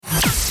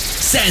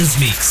Sense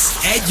Mix.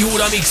 Egy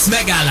óra mix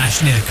megállás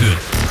nélkül.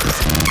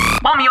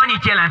 Ami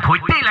annyit jelent, hogy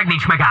tényleg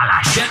nincs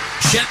megállás.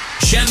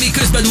 Semmi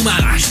közben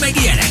umálás, meg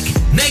ilyenek.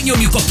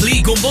 Megnyomjuk a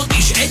play gombot,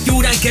 és egy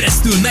órán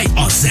keresztül megy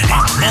a zene.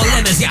 A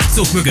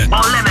lemezjátszók mögött.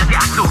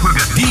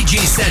 DJ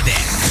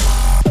Szeder.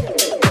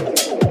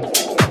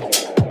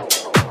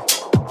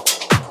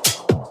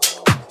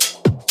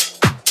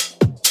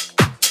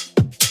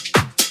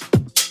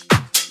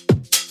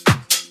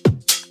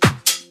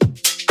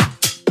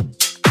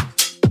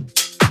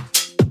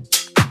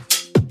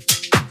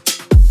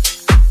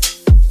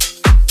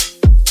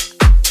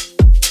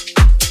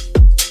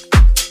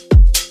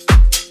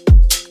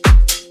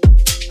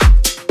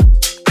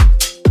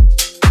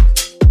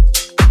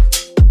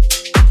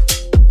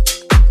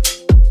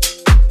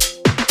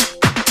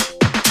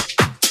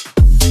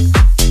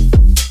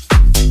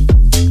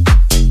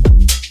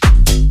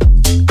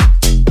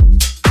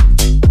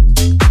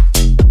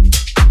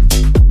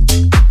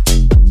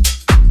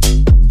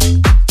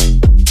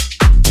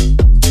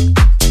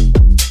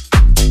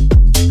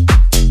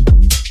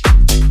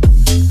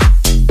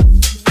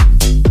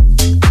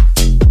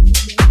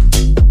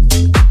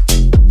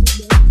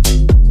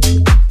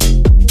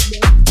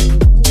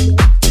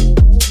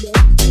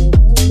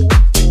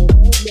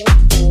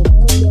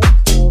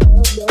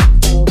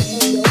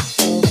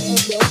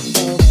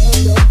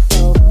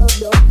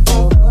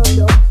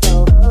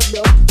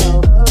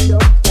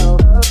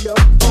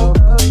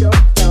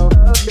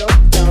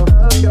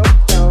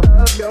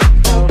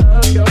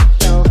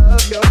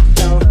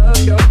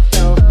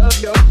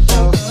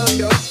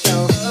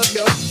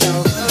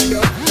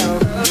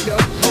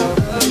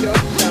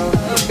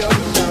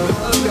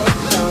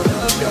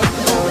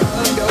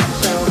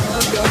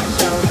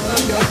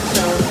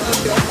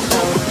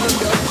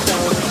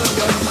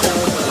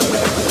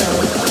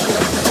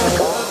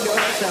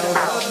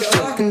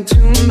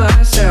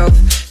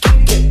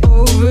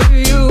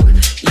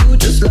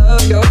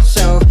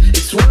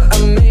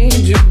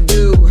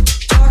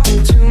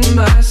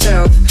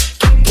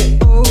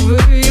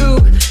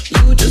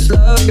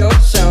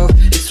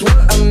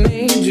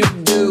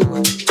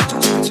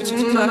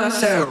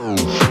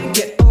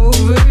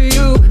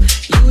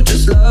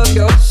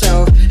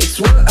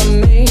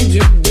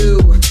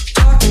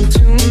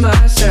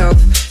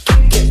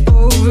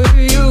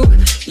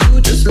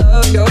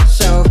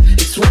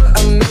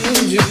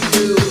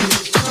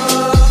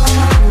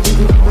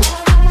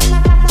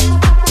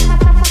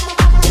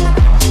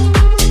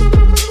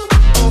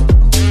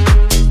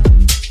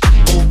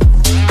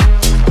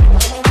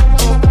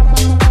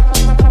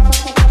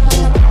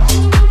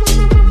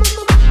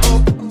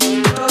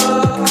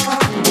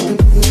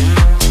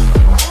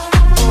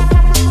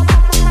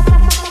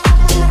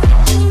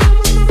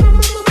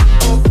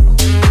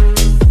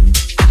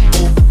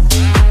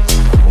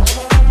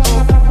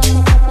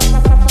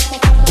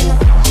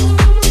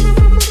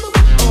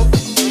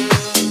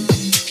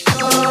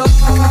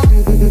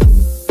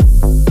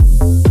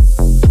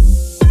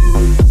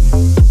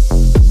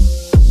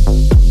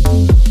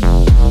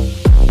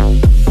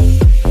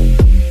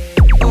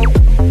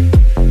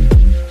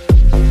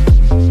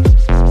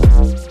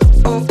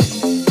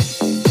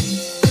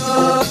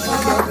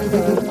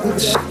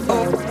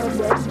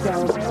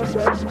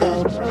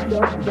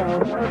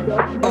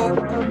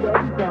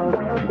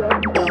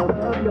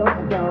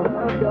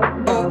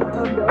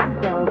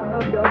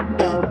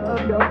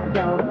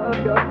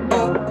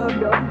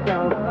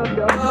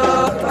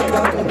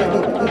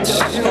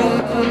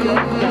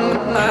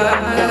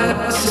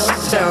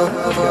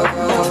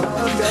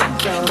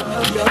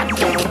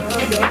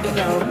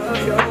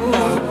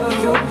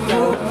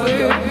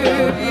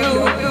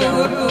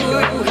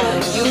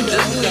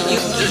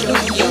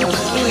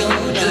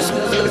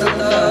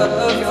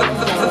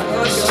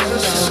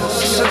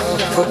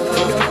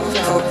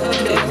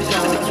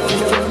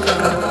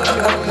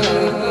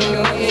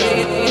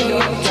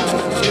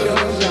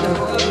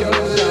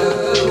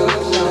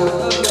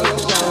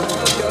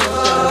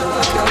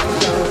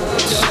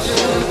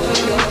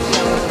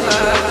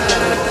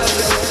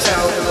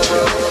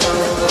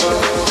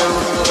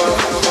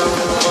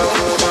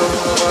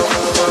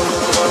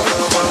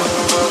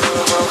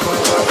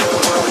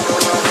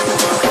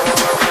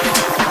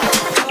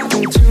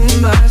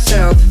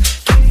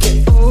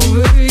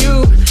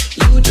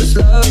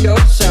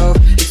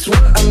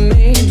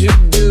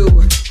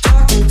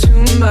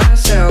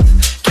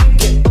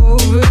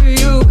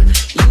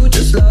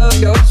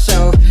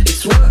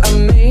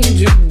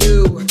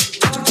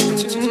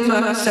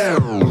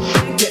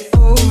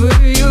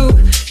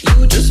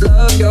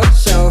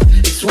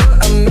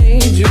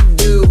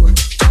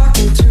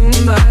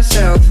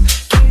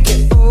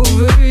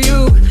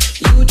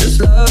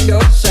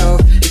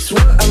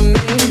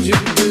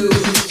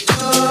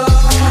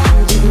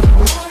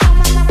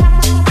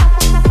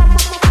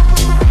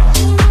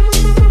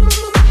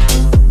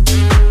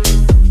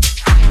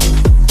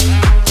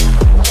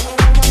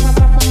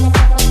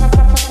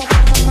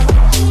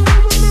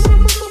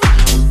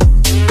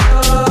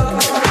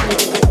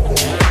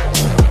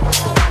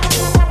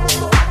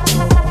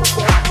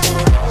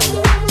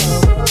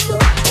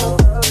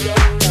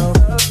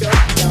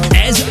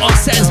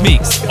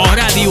 A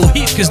rádió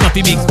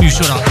hétköznapi mix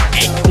műsora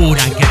 1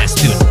 órán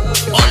keresztül.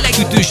 A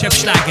legütősebb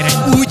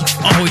slágerek úgy,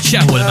 ahogy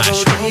sehol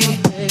máshol.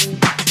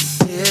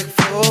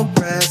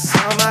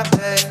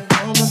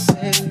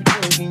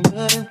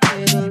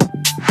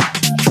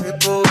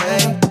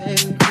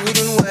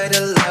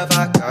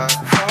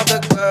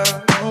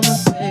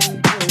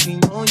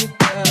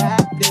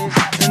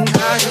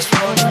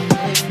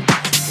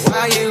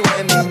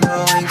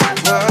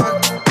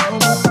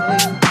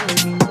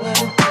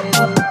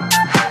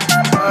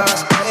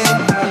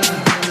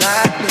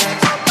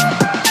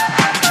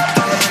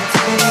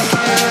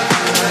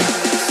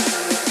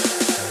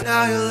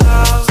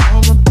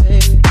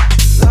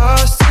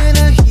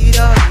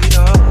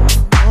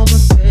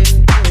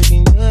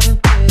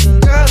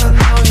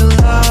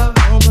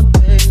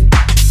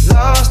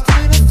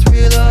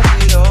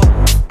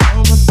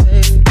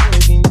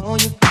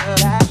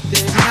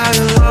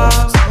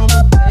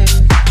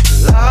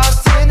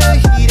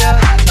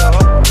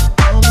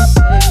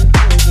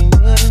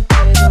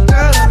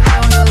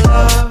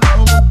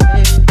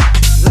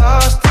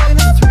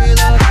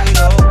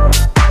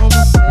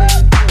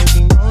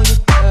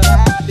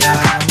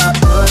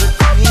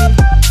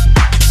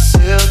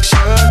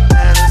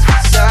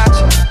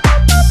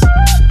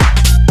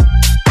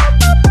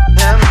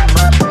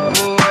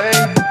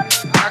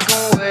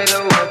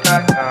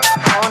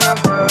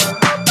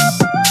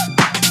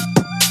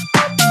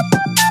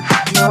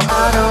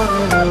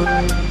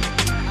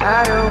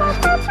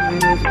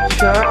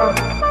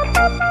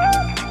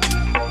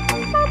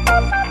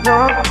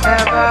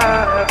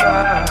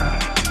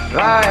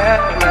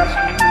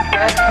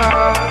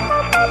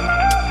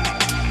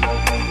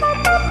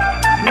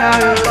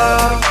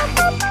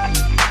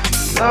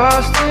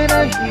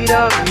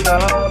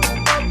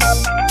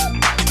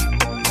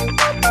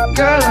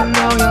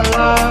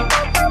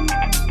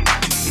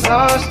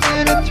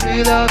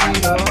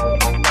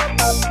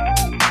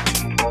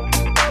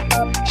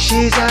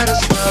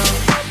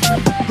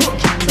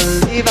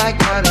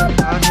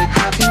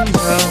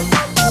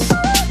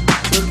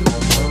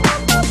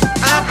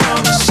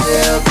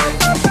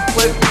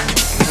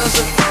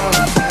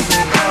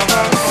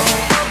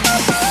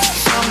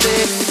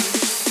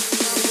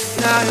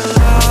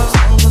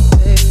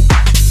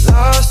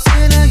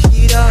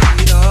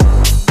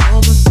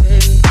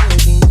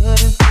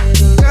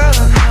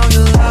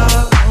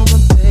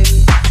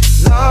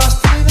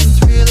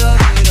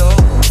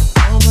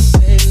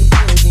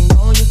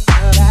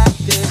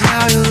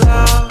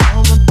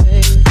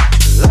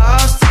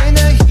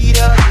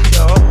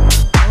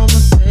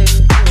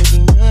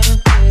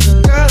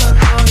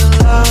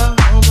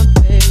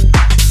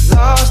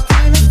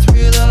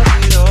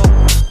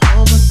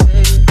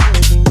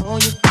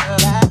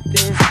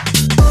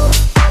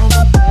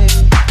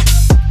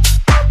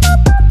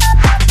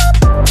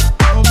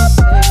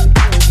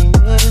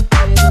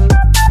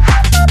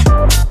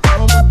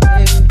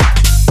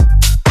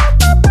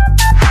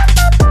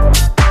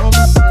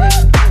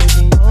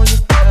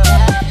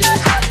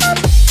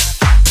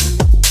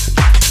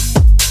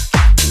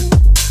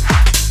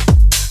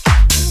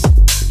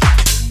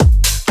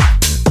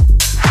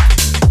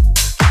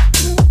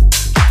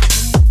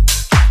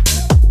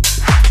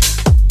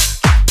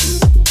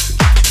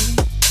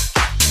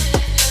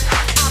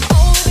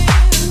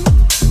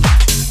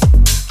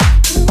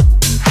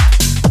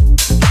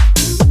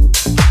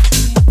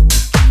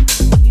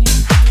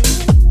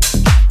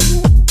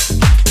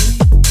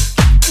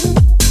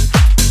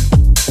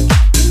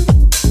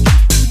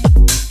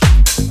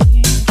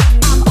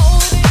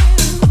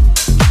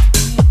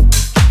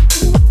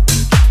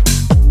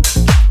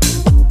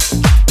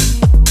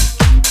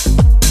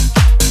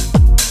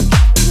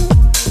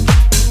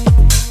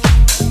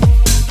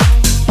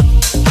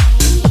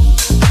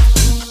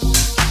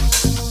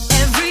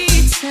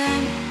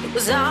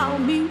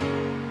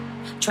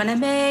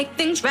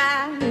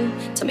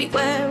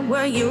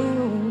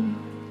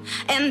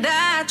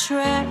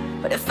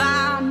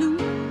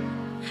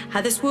 How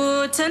this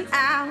would turn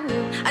out,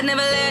 I'd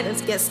never let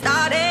us get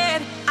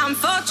started. I'm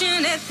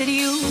fortunate that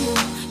you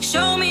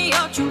showed me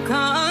your true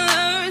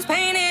colors,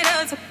 painted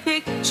us a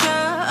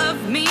picture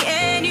of me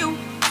and you.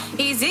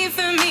 Easy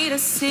for me to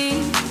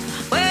see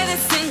where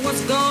this thing was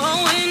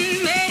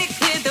going, made it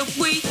clear that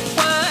we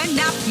were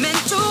not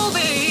meant to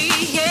be.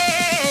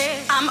 Yeah,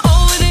 I'm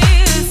over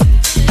this.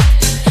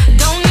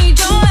 Don't need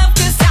your love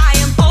 'cause I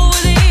am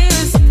over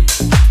this.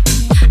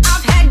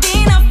 I've had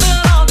enough of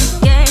all the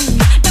games.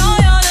 No,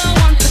 you're the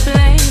one to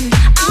blame.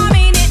 I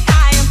mean it.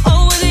 I am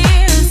over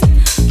this.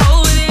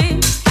 Over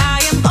this. I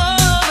am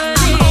over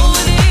this. I'm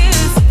over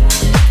this.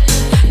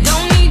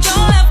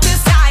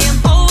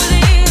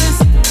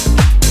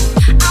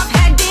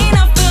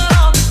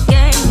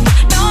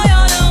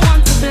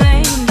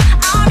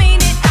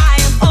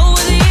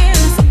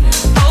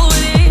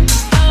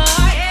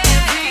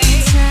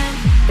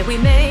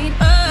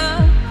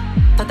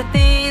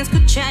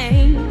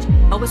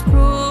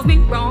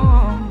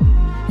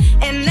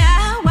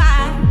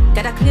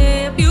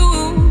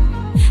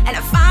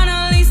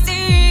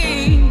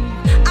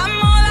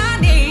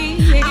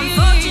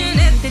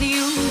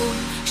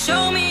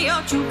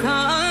 your true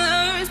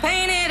colors,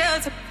 painted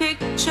us a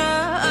picture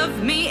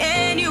of me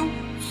and you.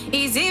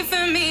 Easy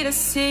for me to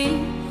see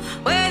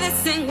where this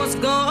thing was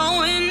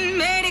going,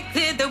 made it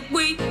clear that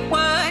we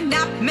were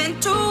not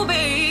meant to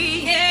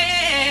be.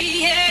 Yeah,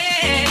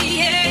 yeah, yeah,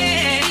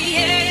 yeah,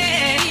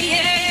 yeah,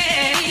 yeah.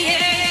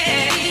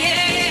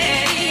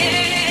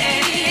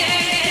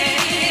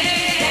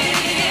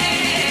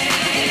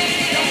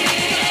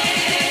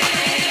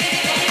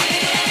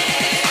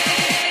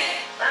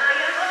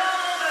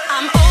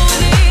 I'm over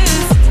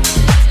this.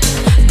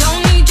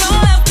 Don't need your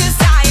love 'cause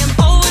I am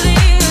over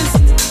this.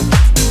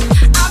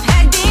 I've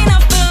had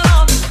enough of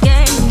all the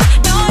games.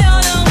 No,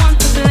 you're the one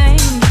to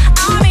blame.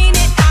 I mean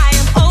it, I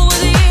am over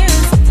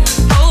this.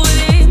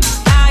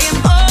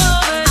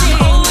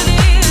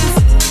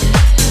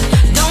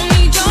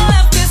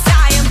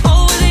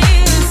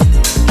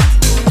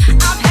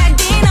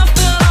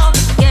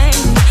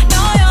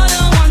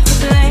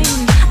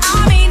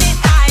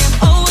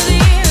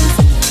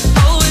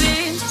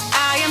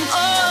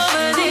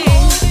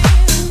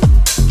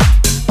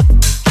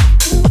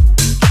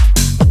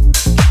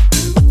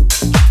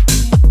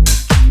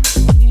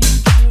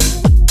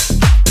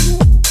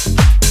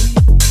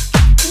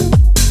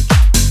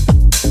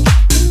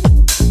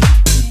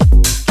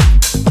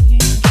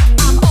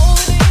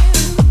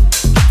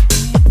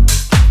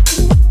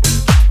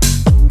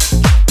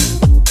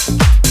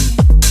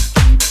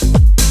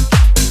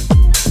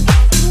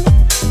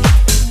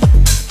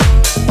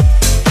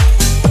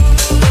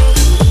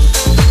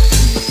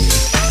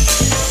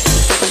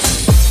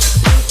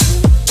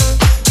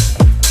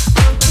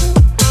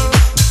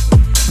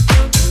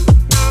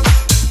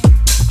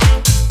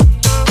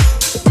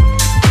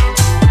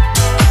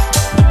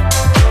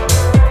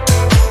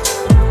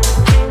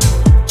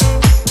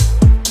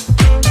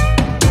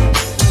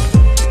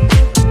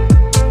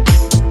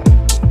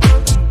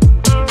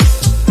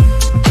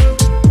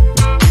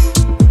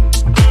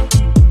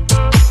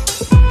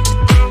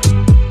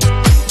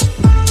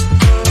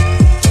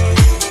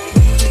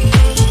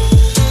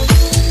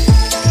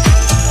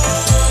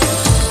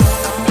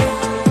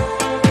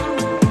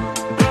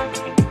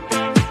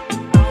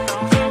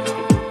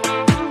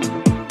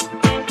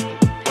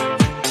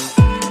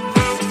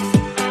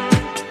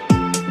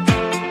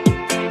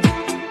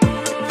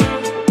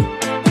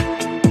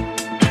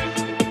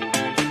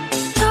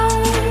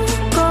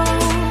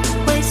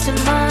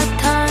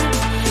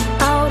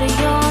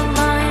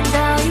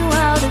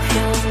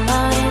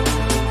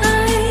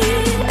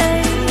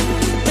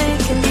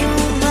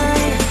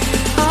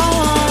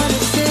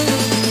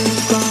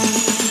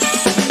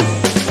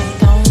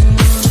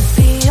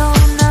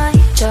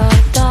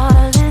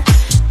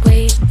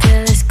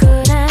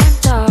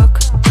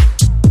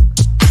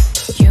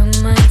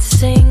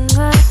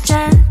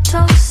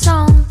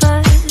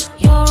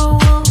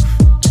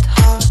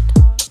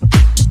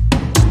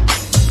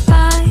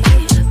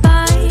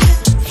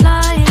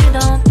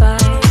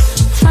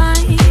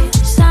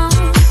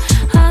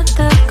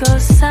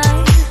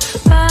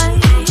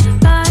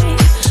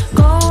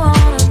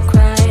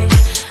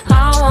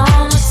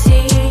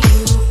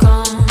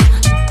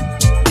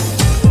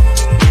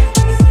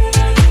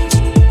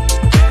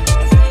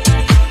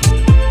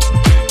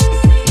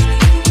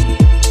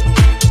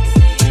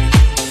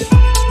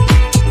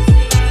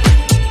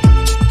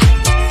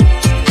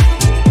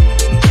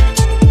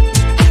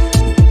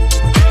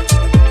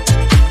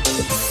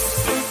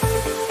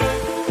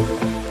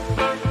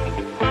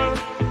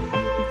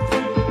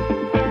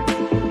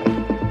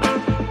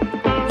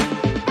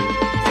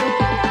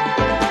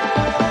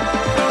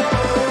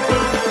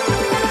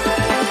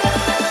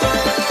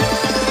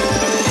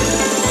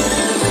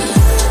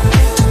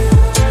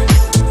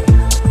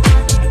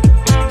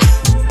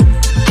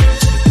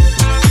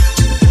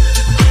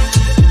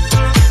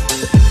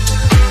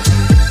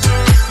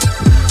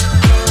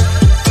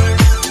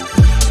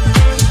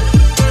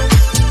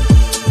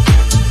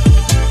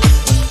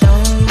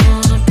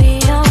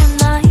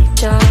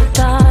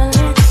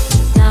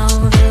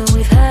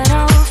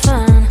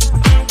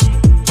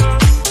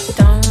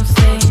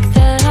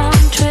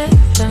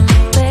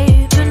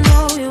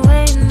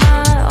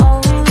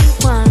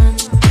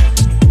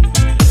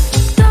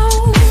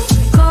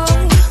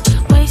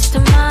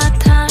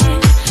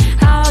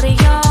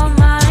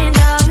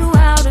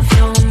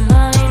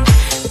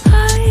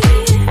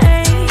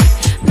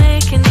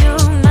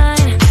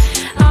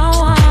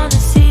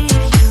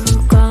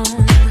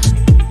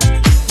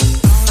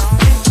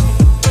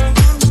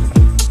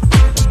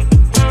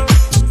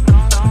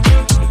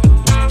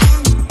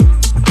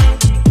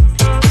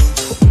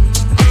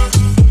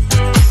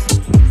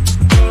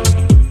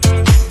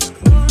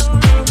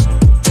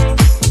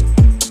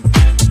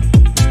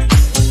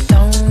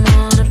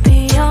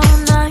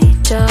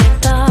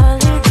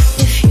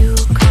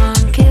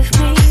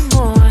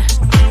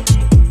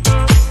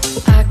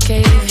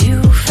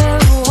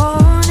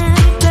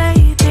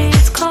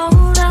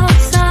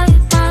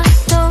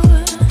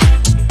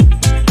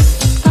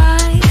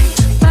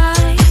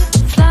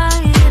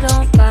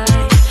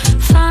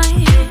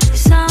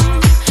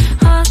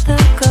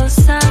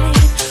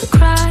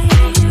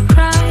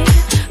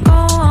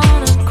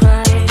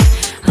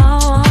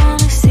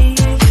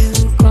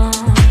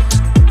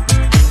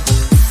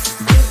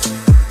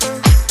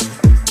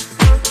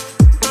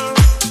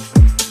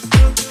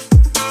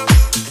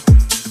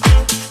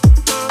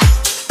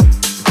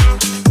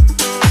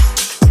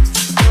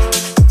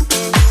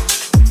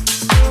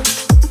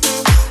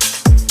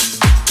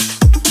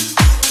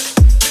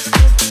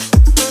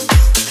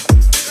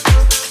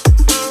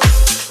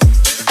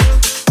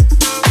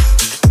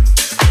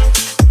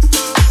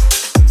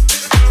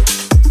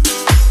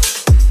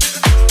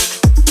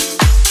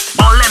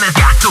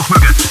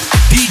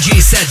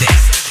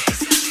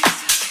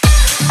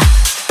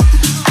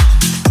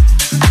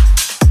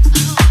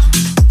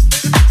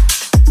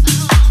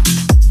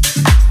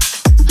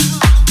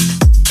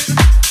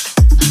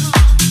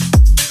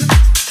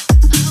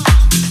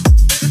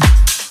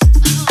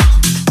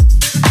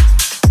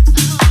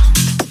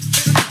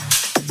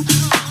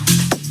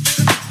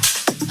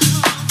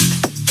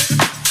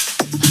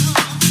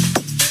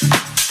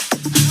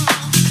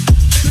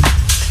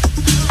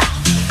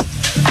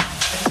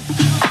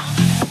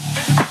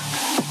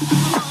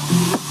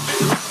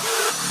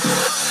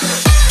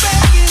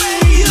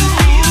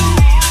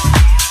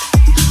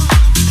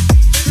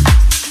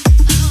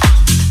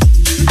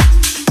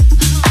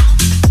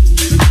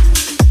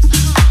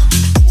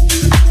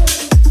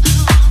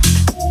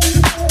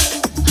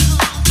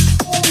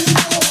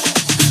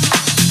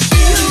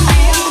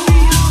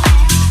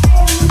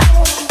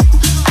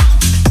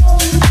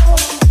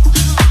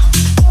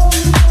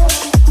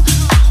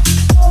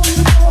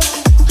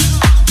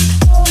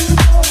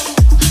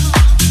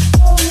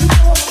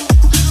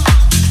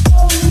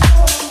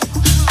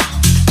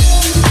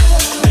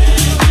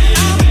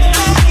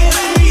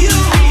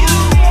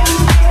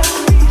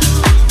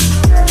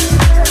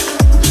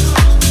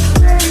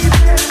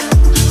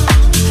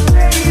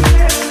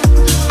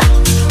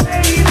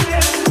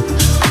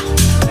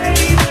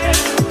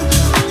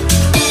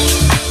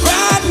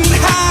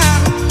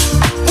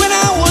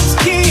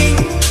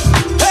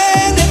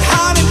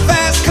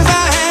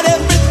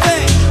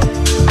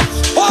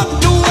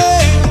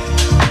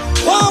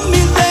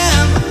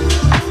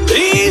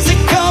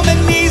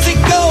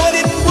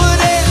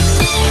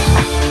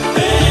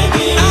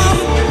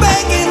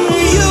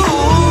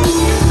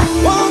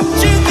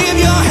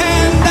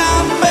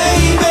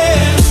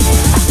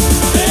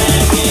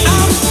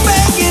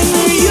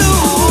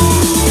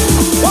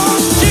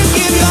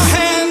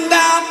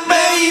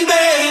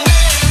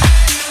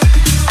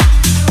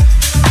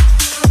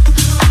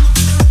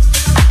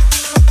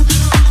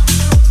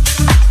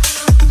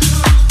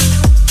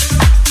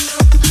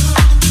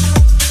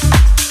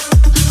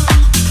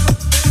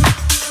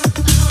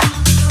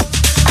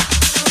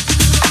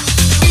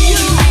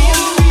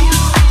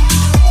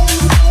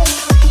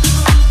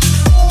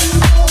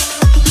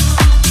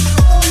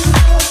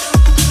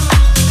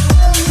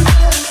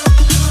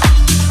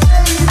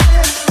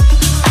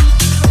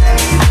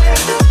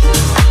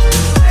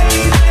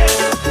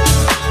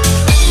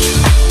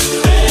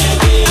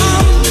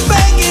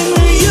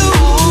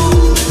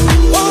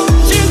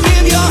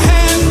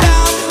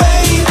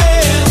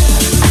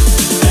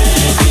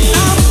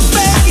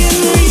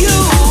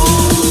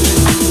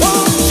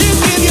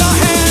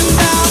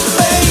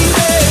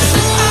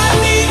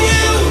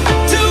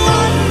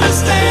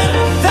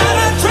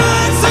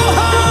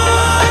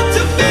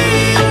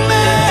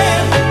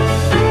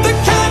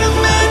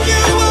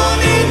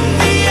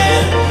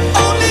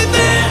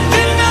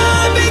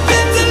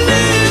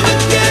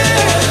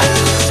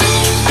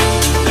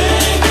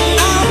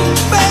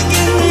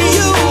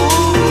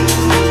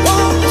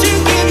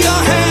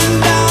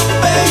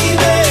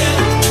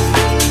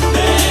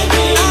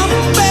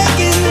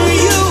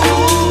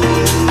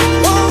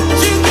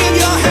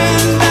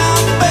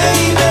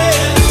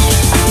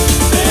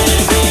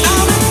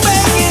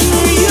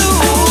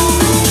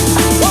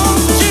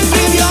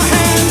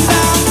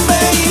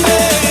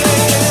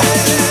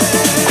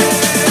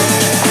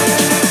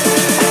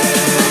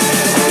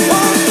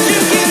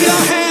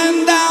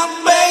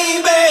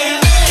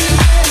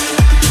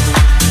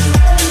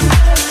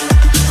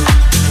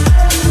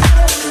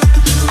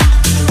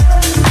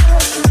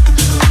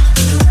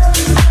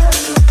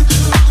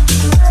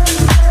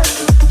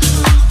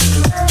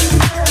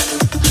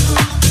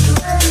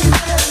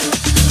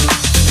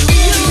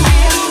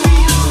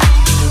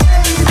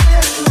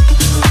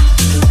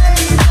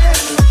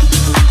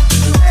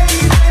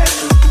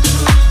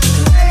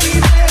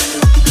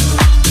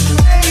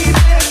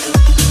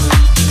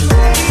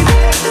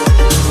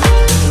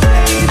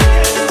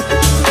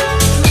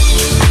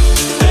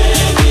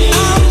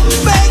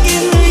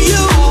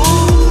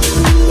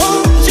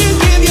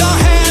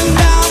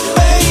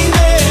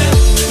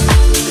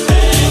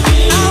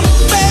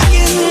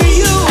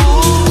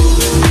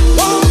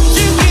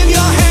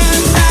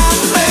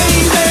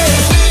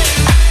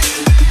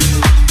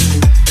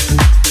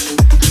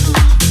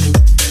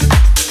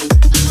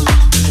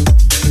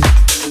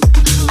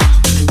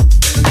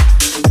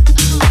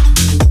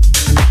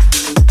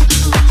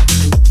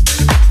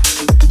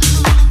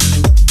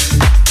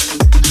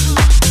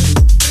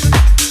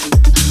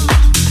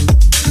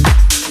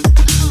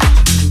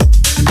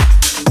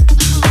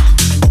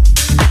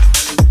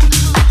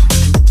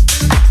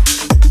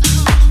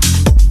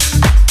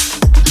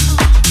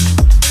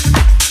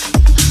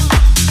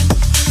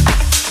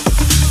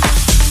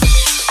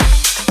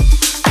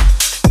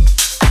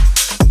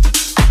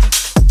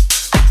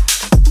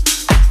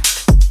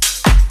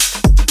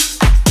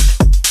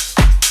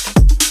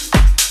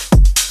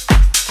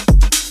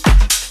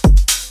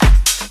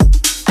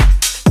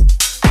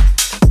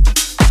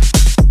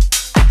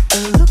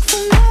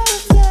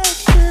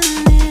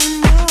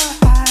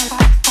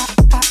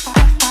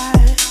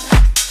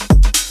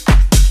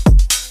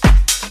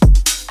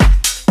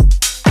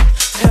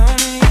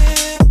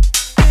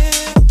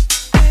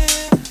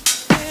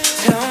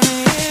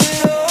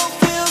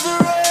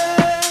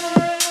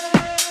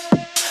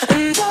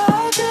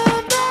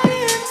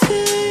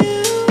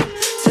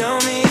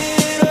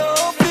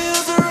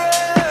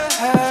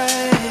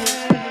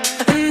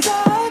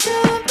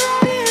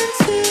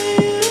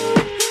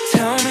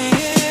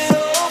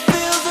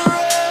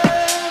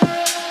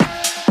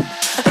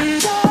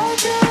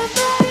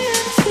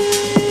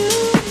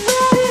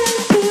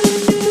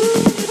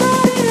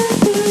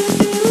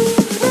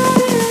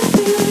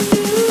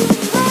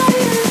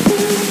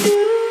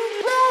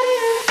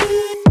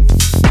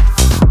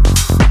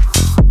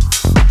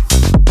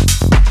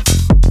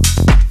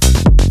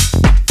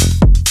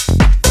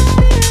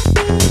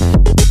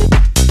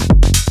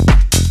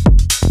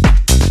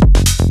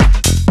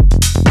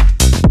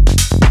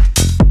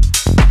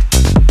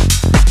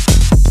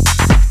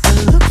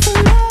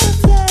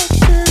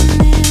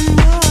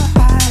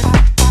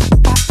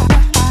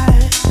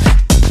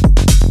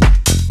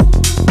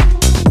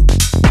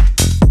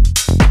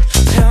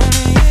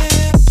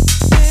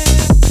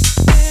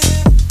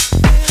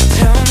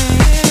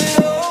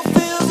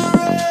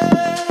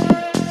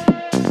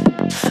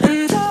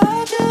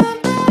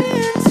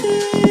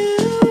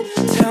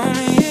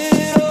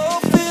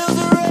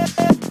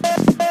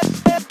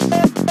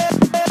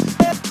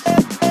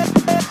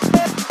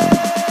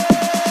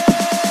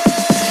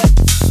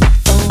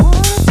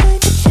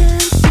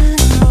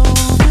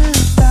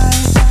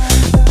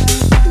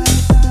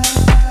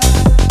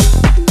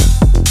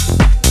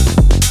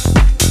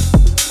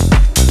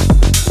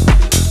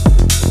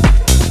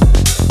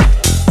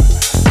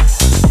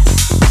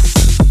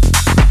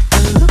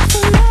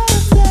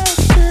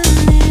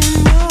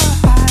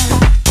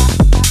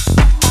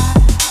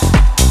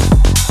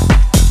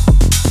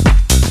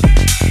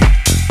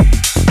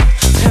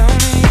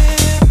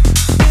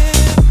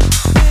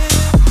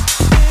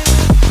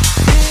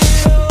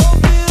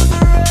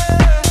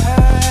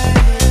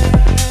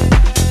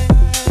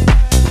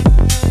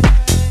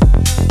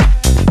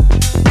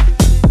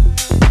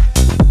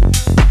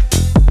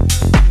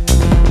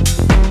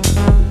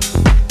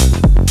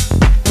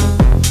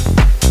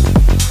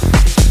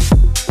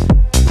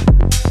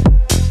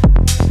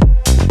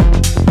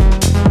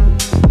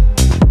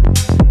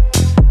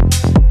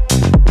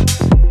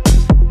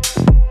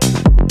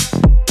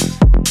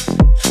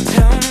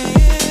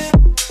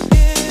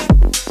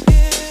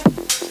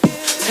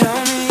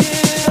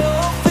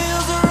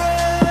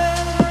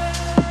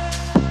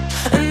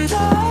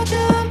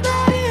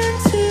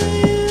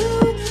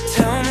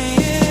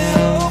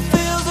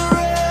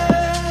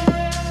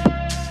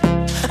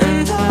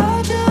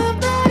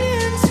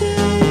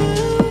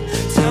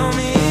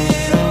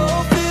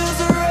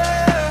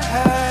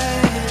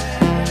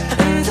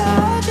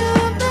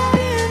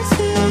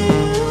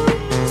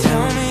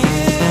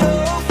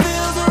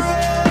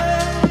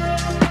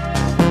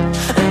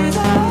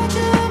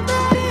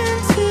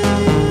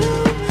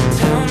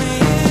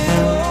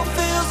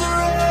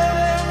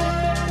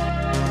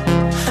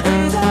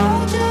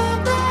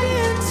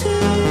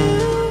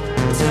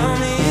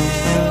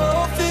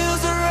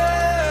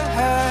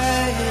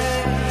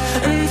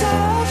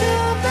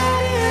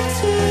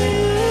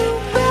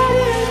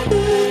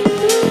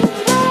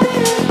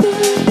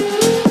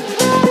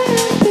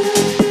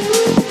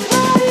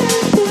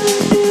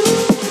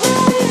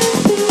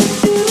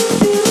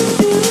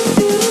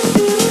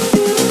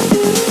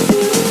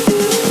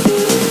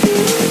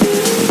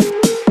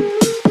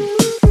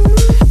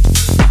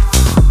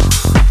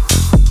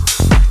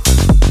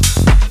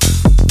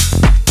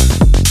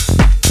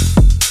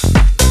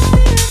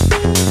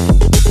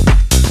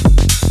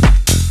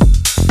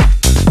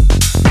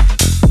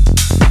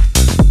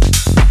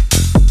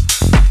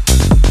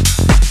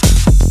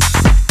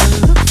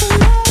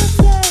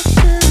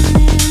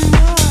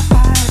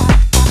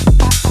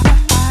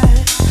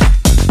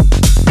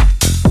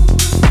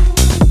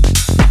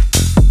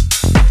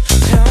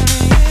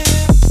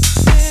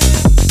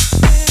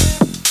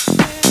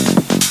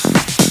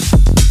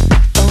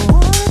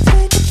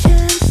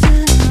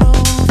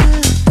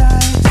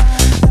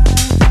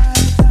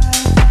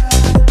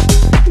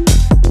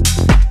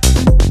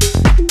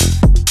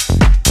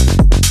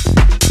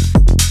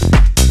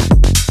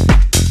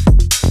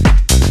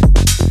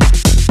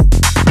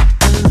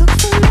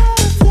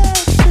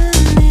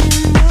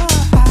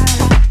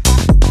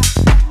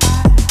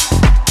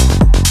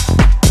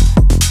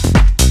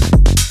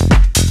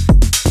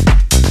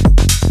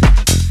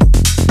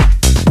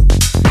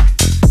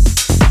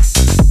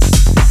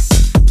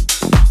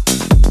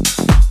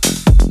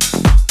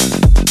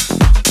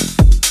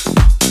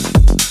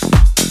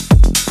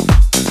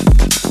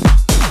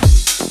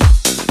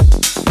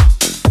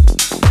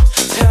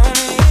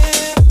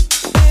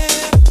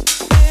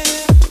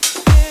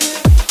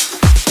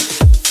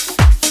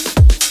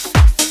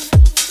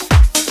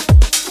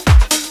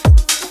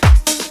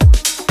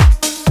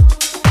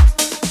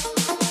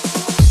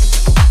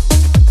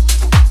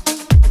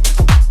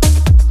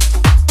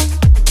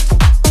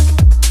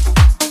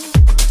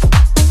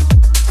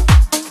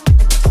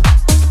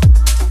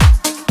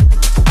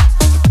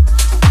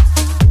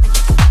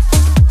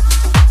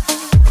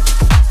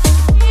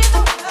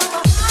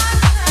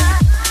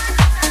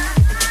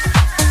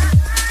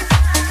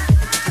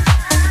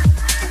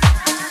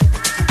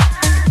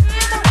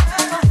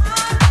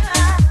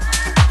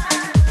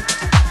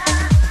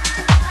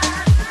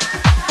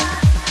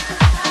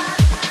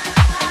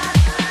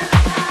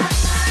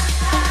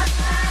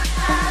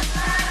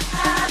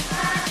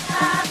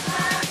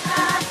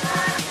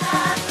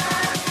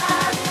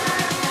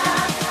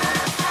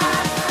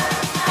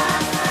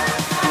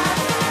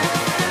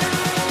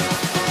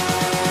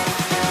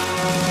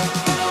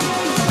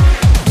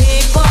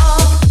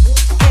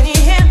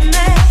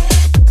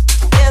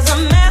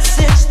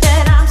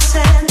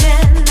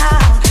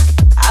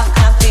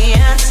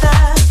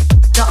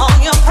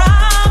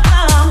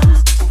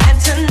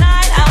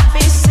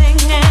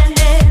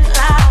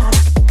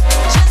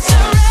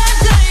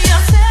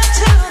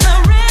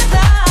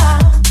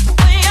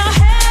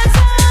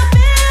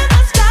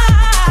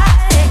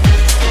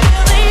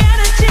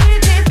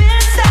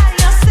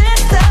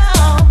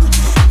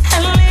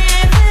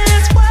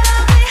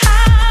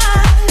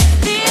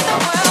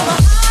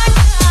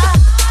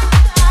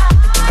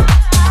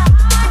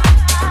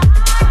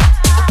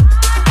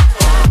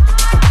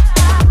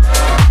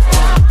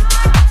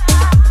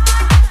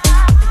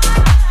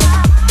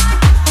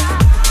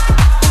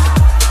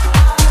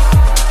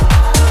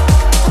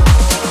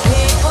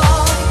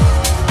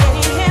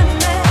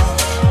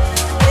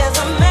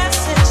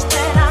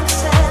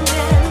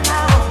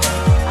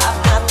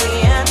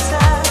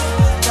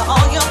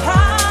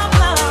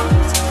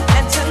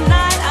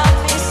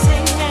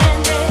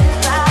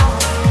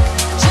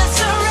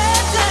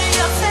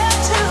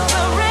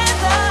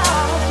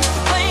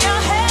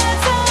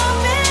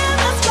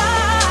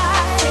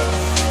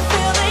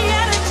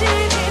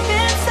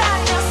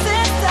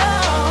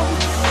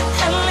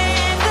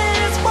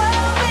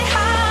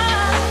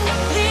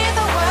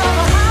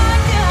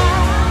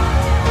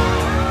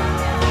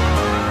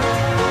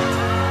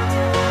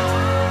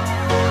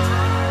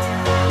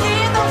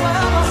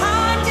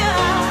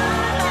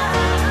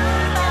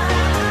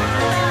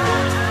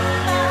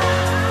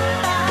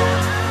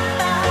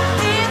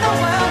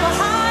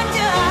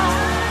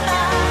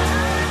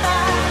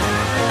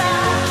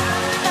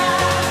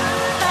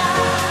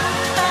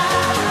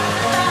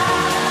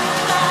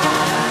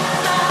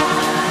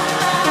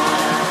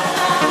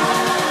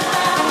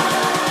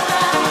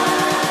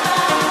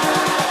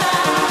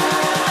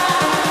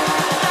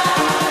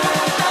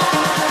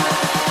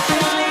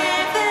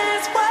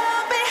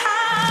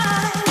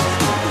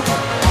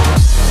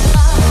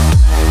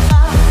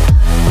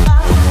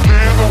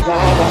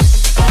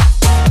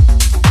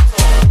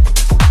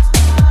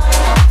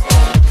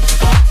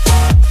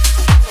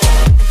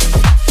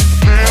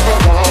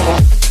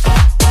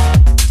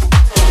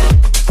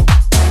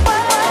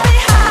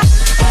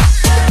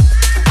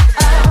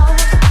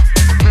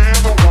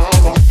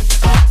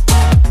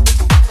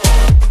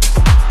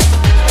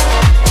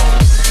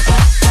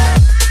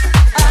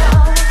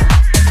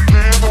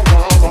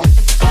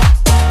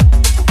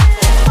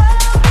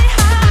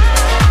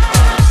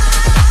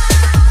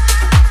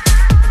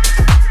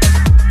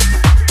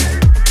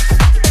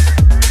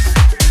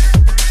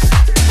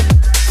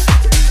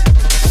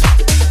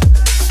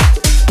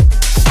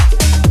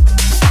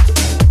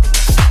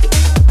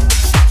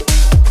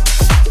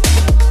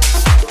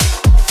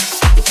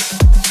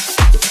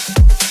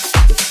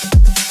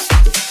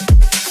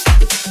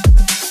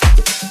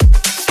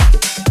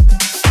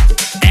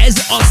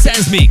 A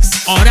Sense Mix,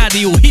 a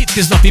rádió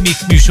hétköznapi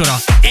mix műsora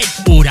 1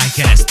 órán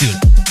keresztül.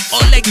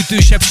 A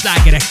legütősebb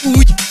slágerek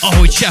úgy,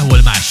 ahogy sehol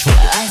máshol. I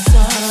saw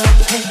a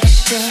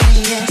picture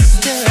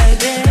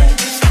yesterday.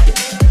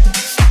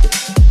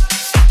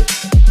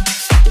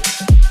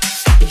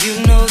 You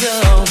know the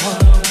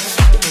one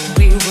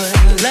we were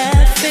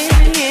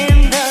laughing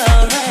in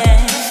the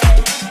rain.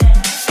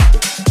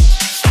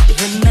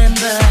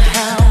 Remember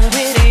how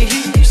it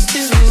used to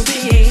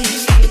be.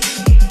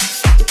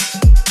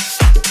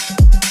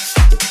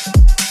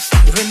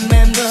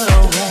 Remember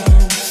when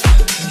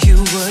you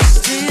were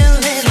still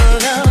in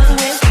love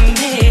with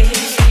me,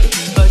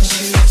 but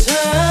you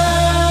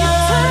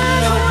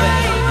turned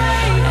away,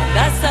 and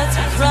I started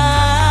to cry.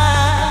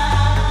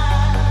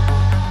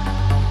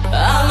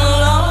 I'm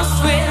lost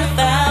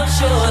without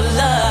your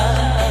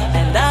love,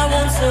 and I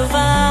won't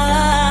survive.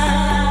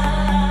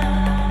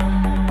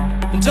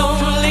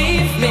 Don't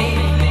leave me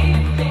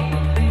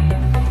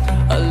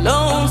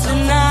alone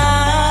tonight.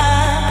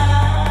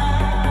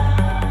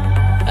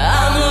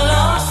 I'm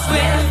lost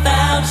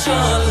without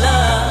your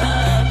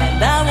love,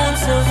 and I won't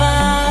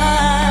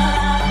survive.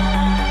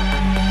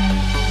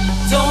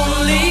 Don't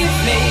leave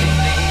me,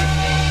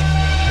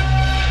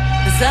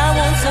 'cause I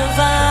won't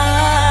survive.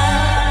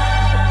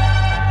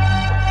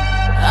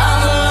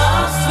 I'm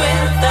lost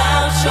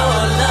without your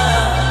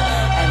love,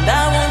 and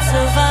I won't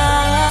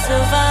survive,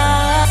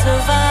 survive,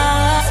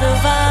 survive,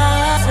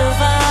 survive,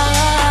 survive.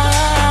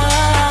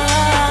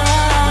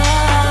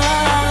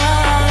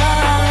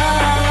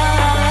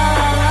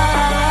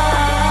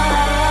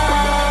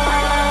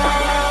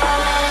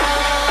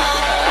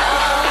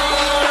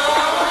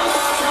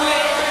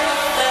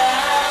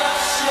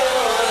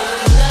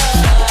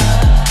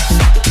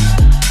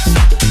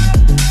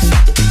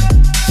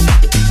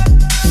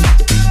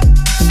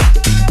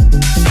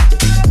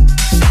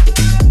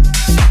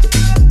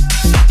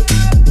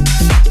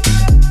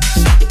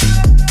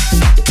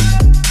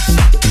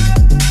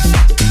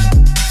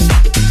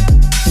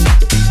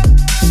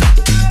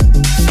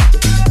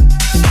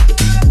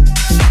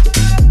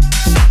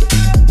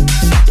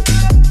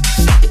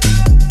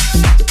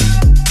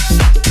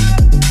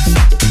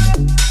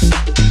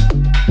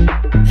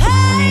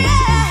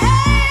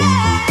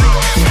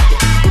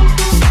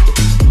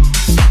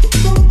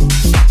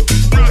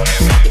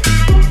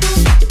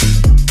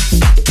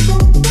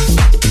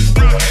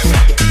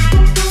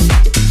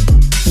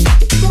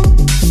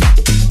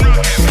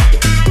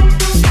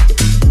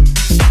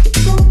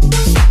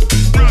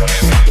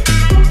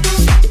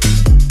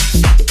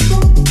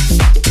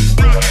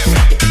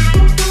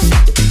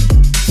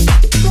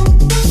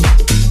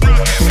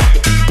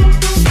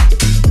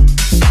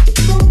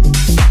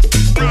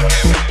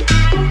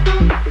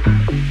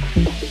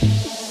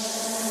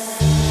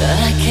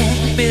 I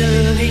can't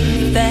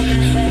believe that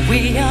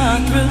we are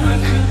through.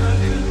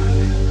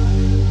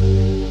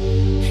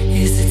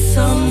 Is it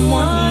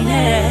someone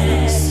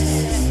else?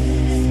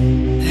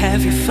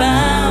 Have you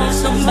found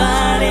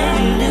somebody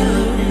new?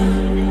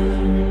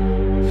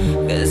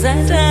 'Cause I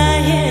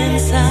die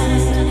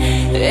inside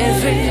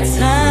every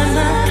time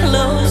I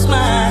close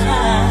my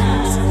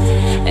eyes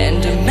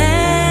and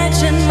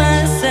imagine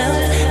myself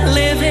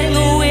living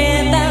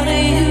without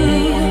you.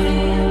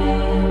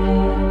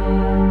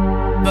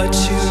 But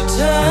you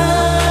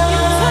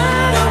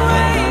turn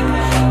away,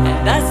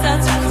 and I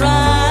start to cry.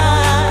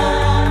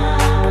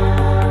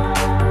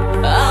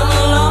 I'm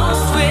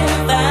lost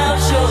without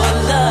your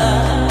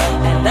love,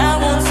 and I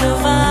won't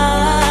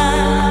survive.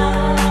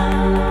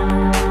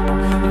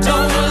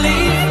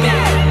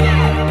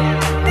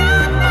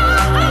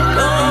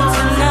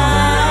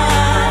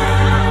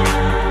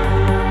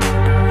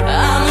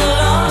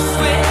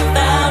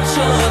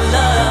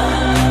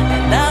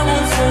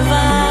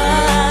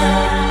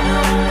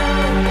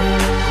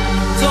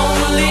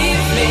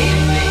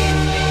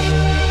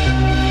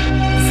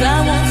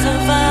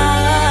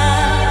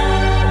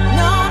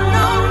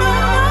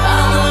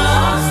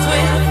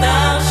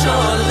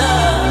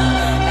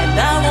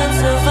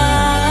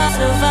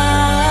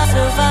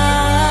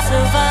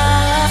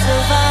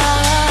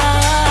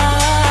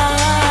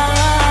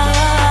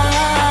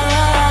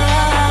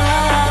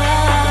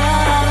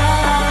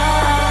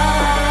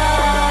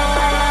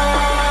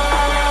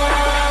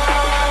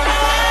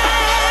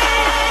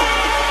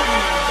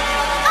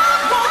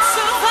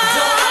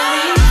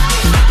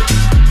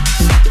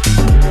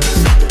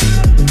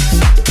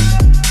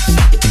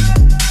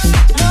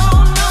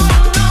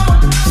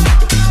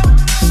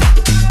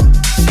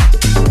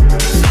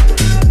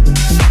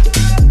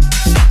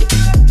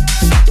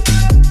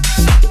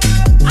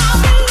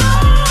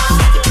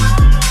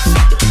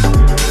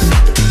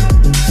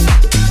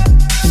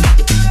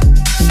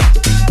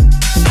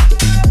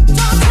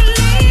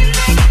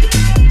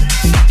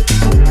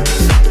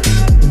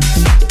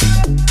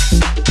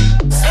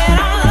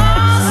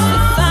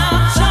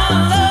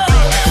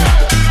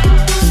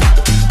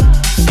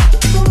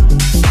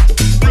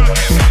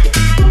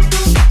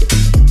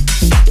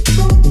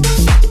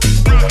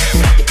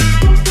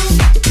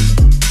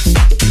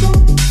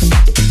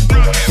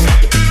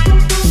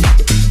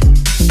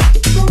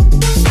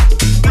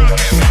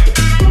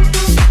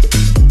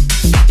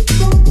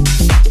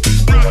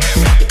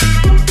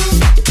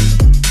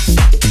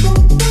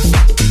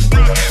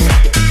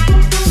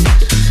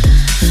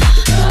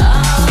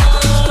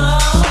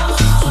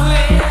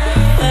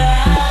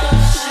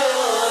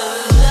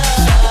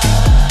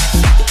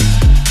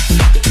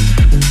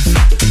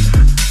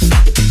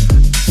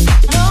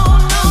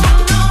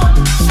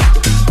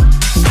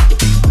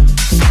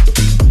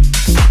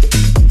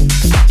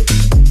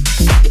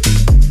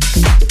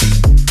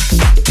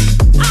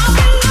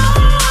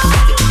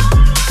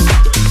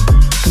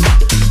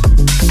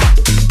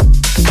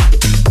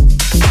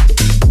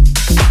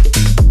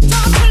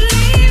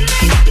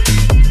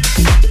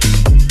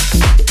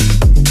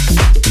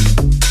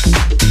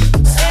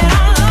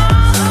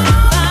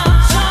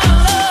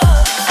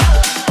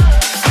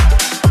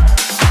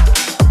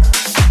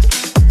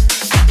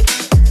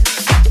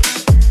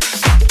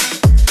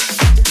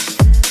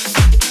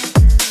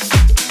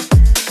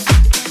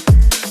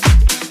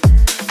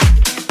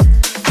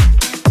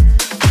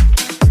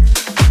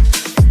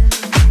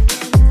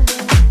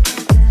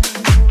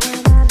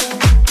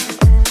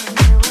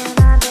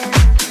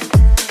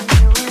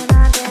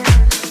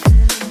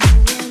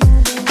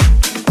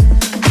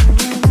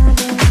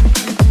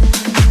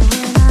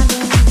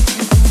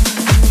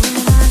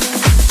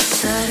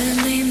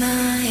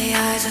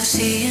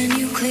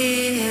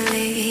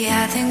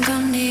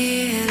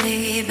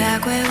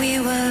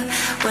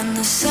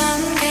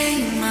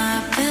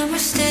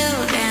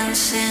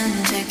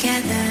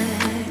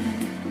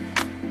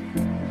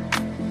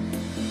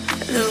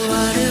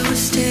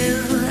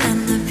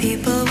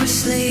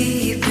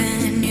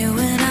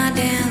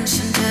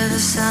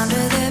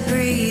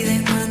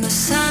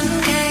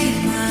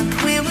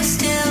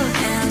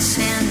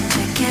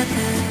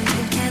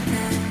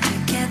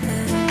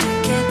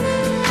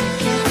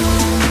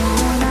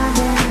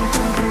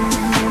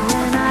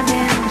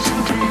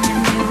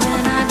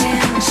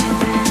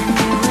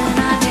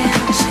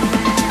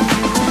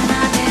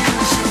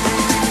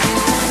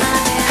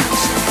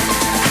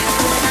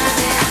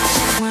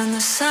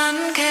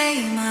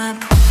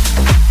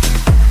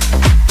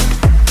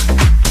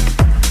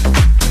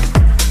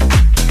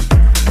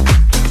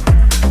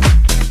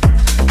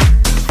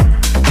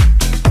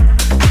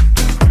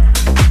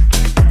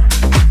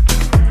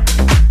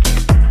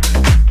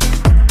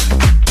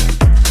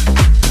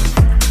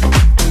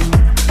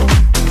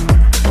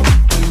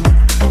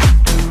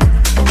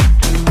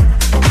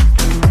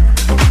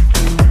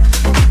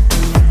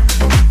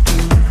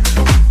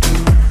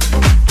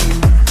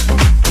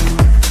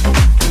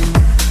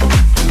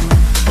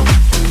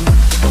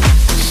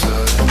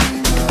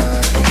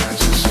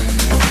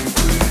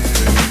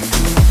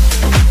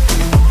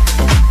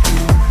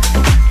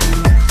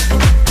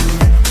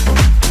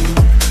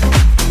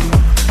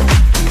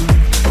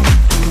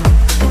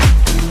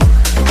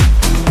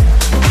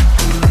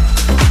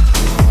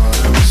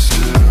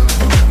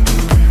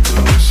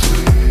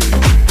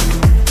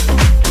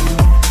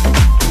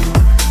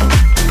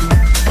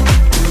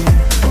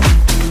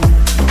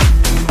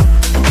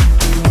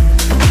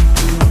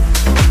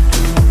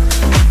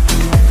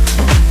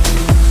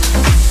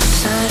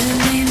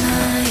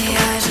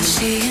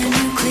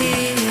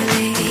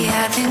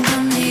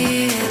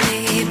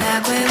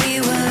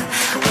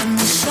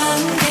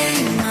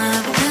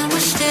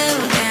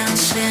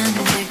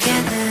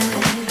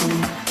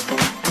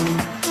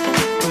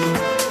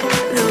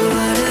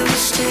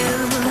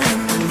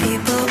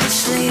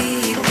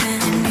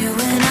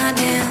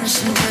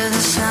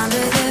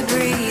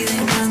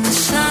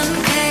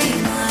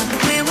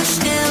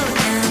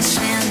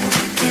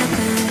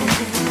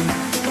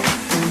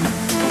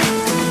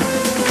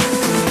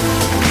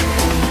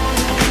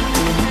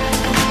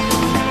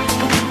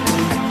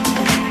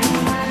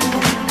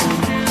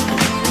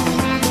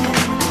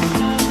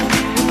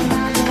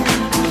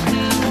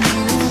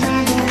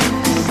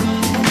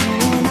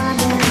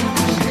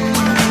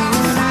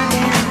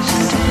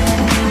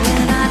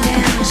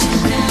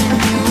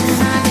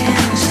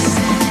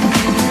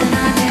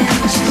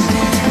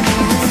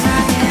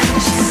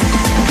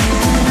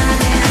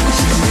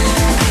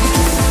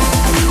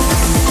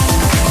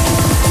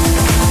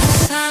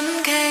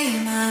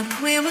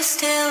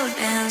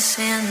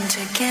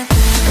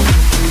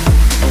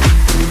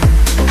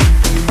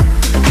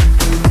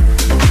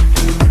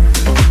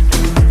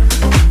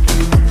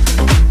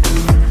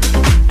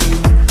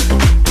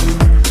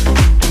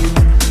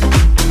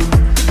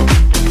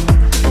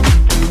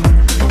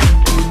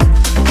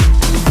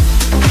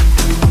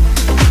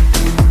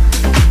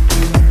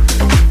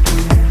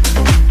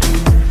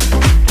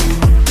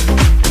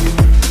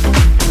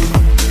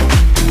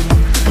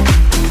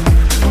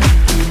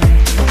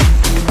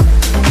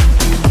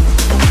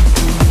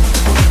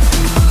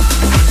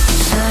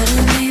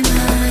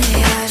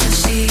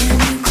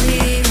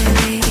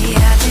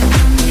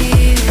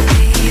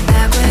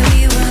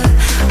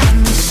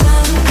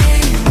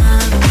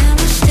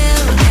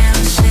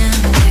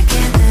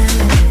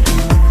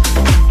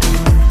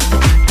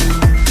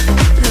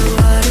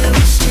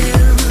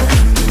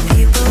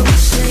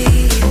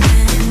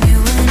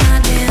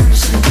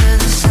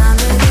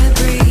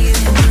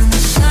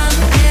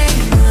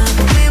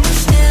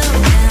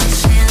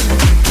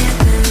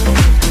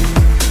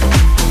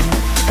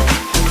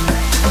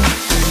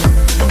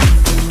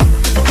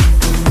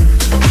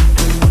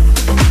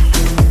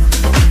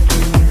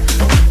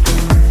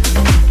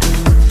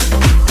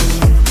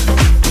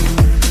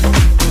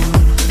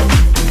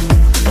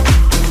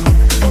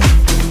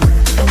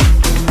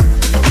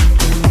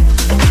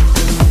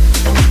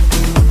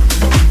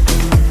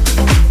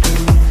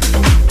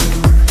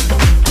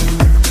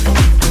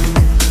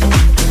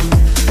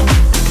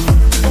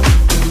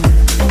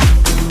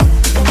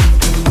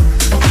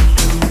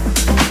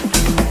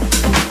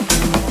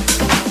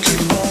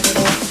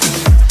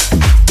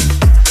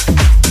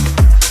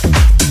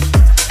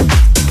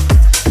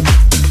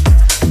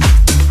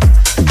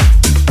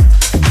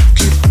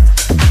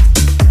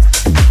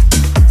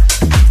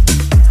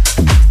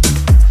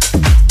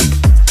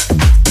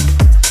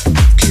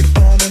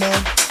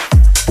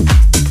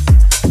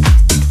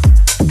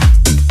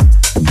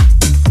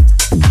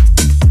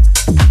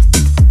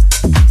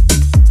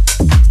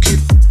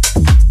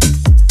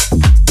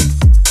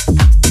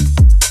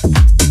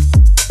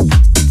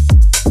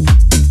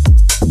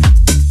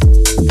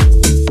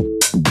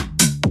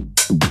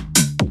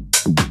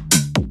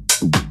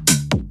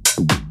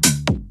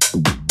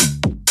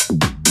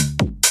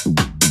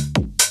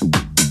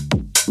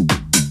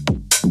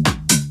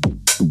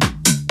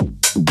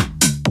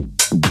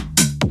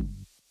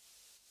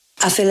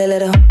 I feel a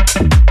little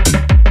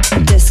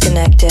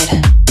disconnected.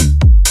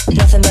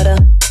 Nothing better,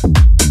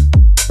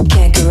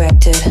 can't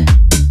correct it.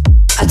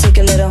 I take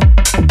a little,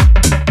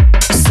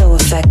 so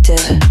effective.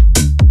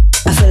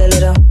 I feel a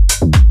little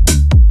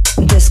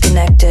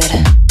disconnected.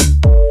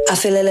 I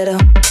feel a little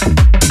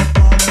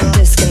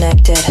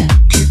disconnected.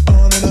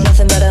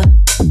 Nothing better,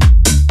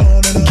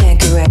 can't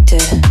correct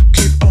it.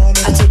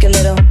 I take a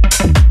little,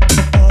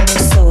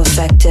 so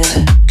effective.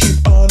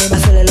 I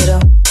feel a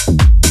little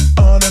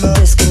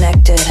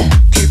disconnected.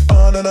 Keep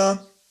on and on.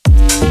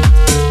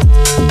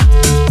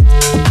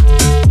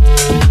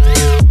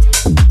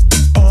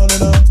 On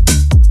and on.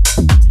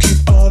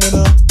 Keep on and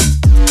on.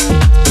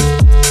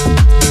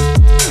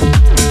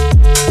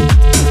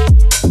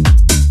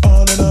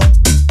 On and on.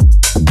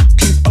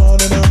 Keep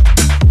on and on.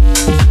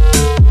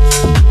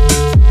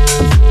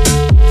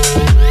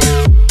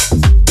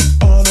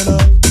 On and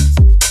on.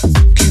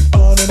 Keep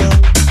on and on.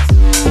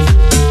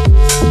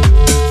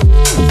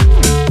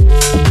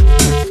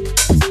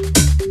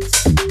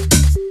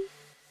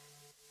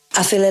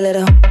 I feel a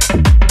little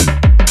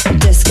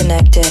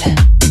disconnected.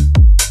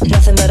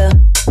 Nothing better,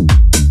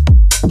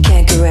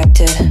 can't correct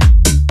it.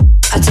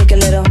 I take a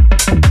little,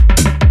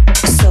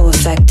 so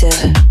effective.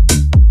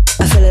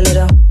 I feel a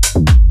little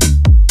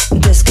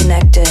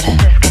disconnected.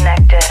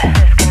 Disconnected, disconnected,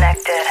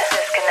 disconnected,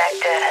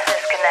 disconnected,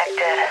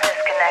 disconnected,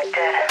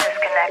 disconnected,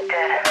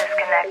 disconnected,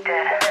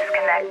 disconnected,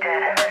 disconnected,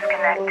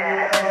 disconnected,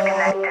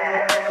 disconnected,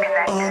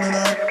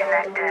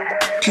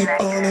 Keep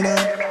on and on.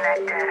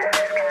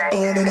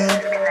 On and on.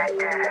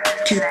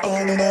 Keep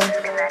on and on.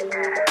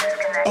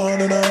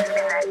 On and on.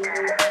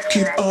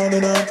 Keep on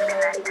and on.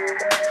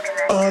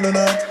 On and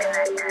on.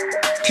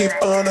 Keep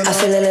on and on. I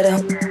feel a little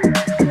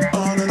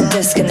On and on.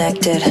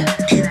 disconnected.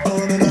 Keep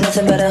on and on.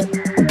 Nothing better,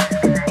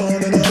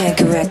 On and on. can't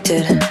correct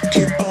it.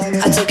 Keep on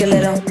and I take a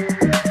little,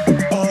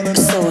 on and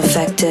so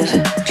effective.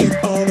 keep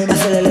on and I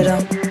feel a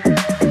little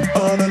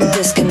on and on.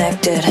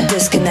 disconnected,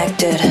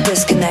 disconnected,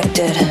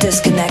 disconnected,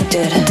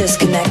 disconnected,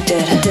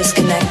 disconnected,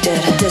 disconnected,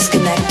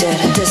 disconnected,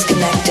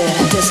 disconnected,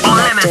 A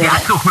lemez disconnected.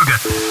 játszók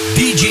mögött.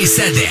 DJ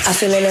Szedek. I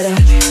feel a little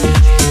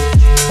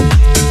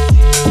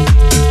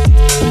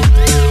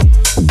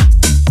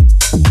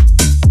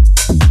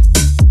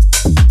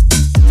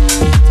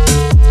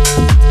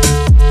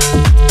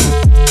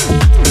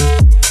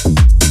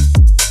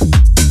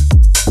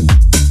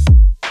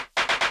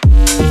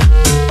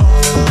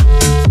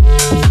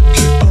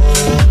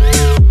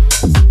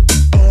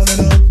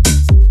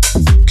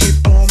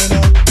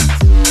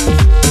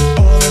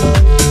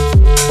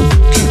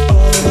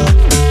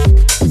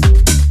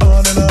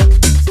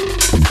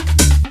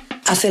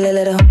I feel a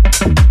little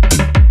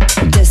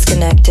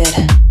disconnected.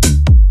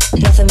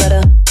 Nothing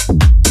better,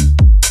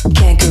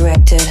 can't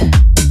correct it.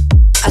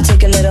 I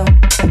take a little,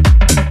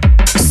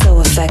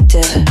 so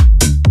effective.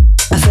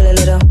 I feel a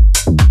little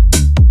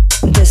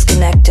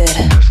disconnected.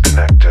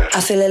 I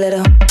feel a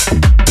little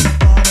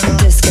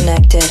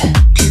disconnected.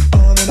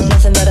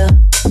 Nothing better,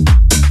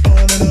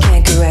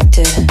 can't correct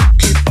it.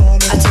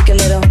 I take a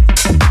little,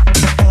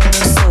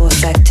 so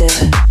effective.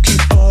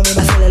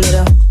 I feel a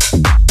little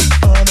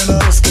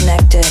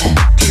disconnected.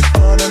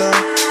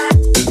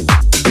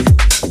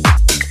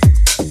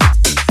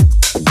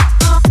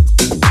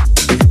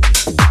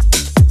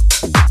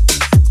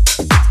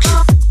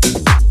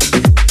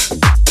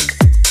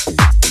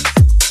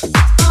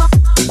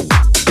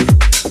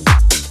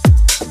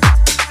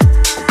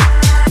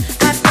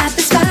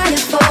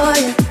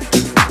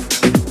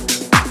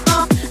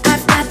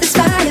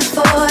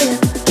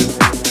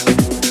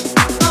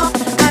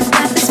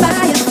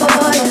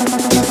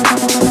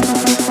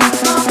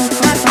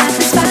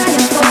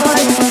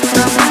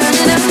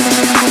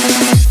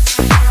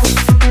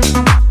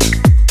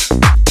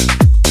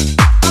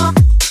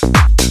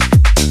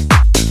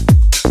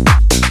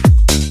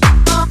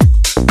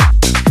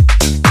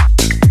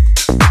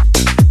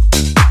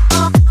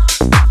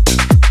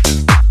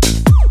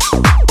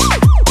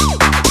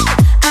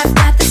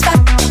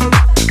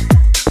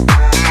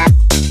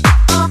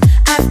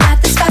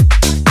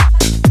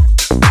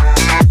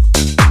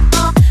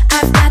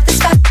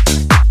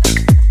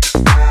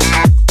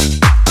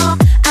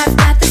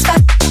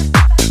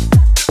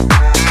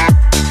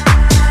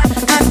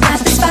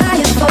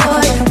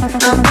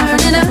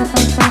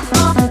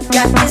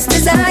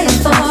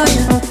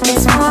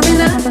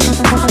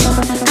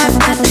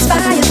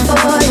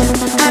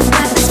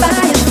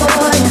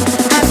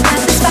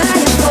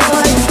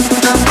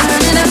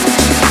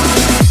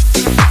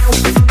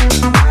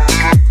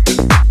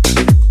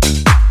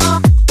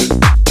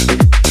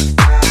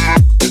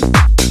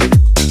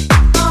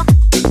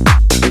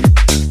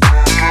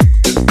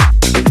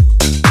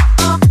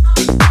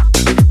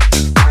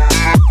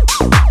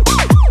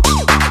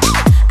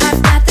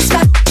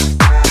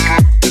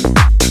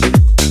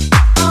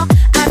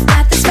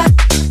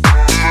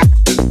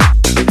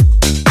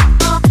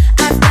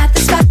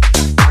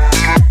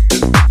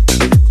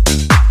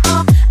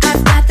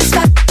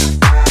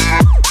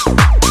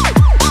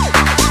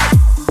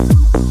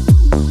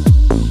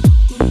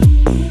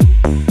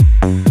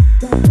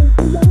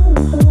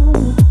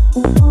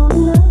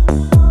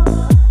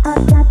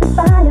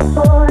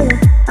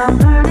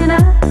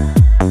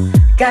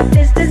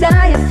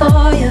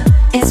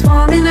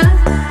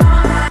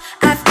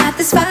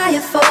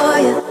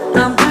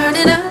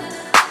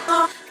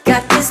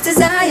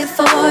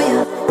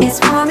 it's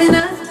warming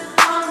up.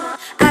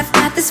 I've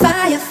got this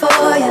fire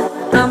for you,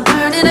 I'm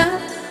burning up.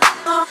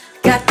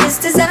 Got this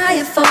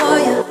desire for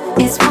you,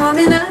 it's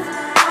warming up.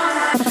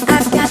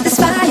 I've got this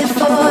fire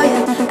for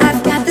you,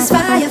 I've got this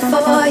fire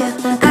for you,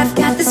 I've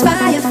got this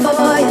fire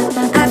for you,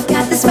 I've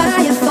got this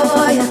fire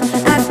for you,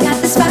 I've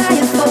got this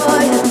fire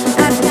for you,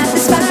 I've got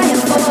this fire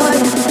for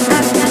you,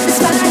 I've got this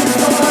fire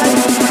for you,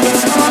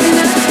 it's warming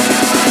up.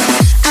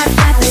 I've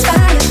got this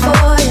fire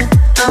for you,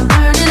 I'm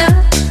burning up.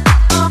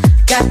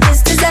 Got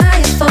this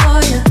desire for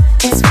you,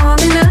 it's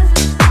warming up.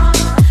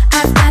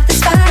 I've got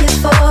this fire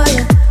for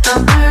you,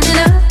 I'm burning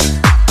up.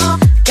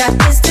 Got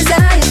this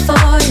desire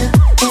for you,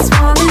 it's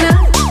warming up.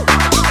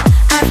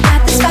 I've got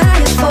this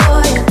fire for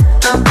you,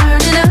 I'm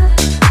burning up.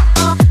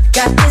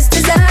 Got this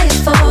desire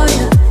for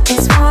you,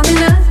 it's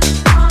warming up.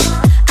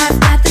 I've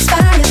got this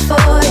fire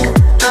for you,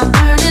 I'm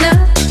burning up.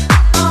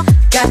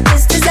 Got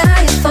this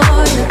desire for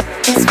you,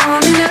 it's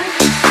warming up.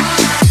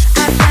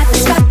 I've got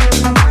this fire.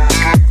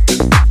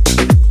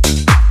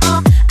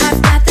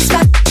 I've got this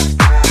fire. I've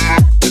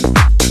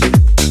got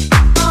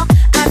this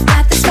fire. I've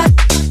got this fire. I've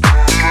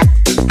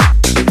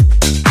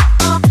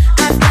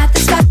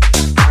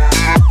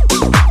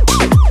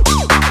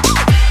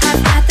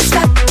got this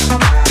fire.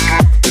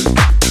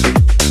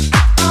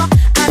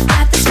 I've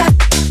got this fire.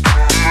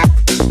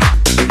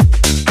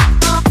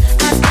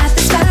 I've got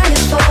this fire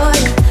for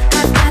you.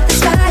 I've got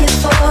this fire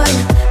for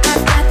you.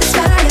 I've got this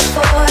fire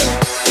for you.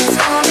 It's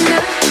warming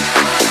up.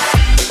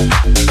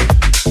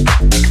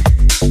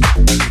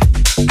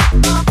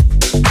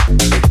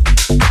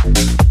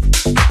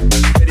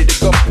 Ready to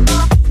go.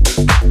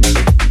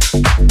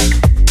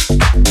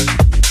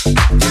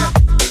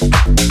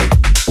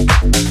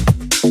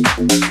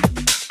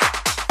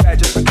 Yeah,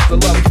 just because I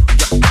love you.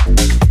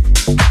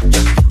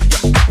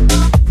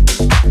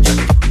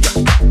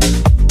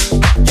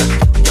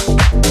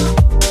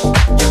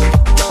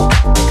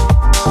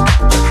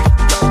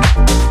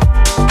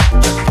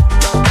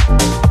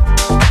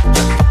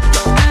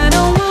 I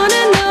don't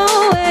wanna know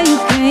where you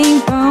came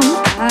from.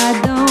 I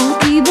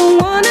don't even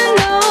wanna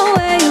know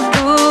where you're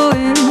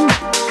going.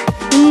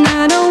 And I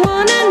don't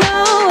wanna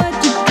know what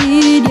you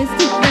did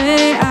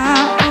yesterday. I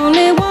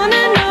only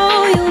wanna know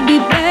you'll be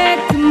back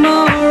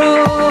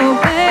tomorrow.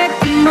 Back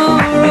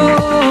tomorrow.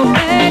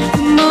 Back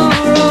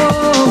tomorrow.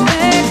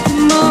 Back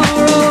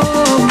tomorrow.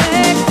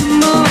 Back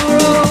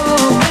tomorrow.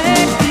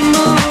 Back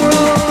tomorrow.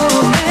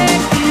 Back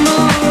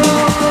tomorrow.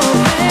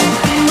 Back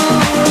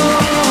tomorrow.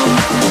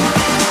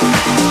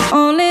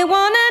 Only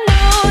wanna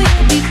know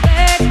you'll be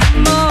back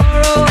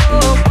tomorrow.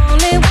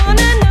 Only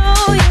wanna know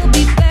you'll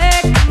be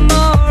back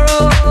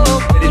tomorrow.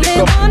 Only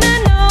wanna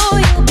know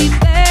you'll be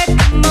back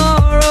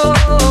tomorrow.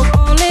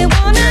 Only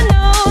wanna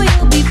know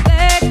you'll be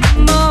back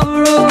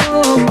tomorrow.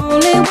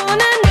 Only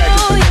wanna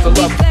know you'll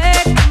be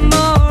back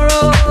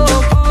tomorrow.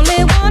 Only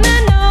wanna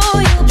know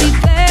you'll be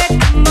back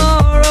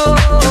tomorrow.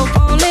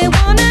 Only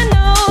wanna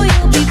know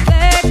you'll be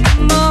back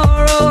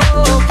tomorrow.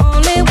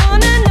 Only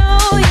wanna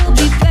know you'll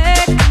be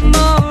back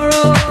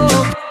tomorrow.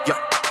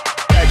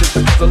 Yeah, just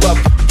because I love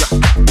you.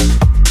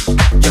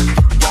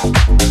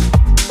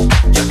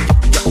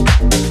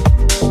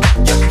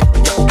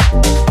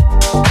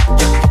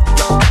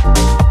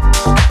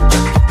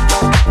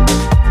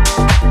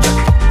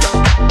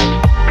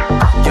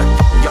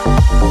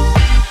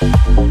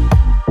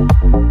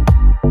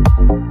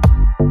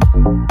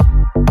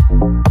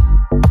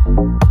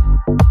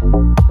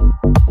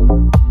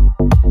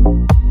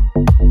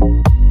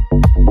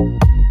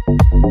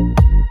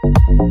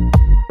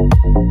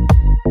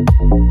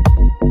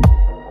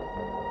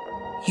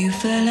 You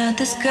fell out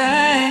the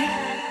sky,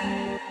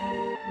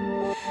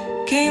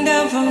 came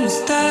down from the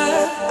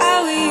stars. I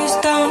was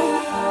stone,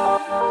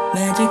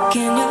 magic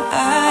in your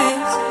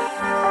eyes.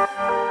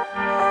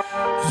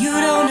 You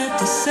don't have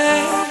to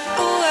say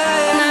a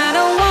word. And I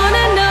don't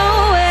wanna know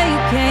where you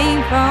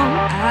came from.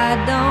 I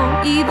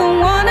don't even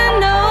wanna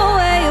know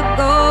where you're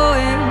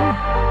going.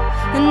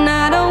 And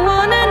I don't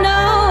wanna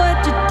know what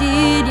you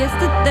did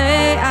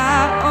yesterday. I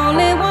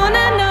only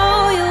wanna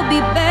know you'll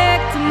be back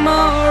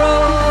tomorrow.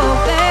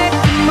 Back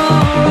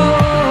tomorrow.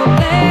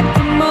 Back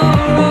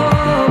tomorrow.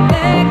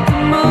 Back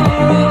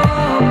tomorrow.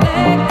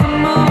 Back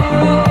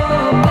tomorrow.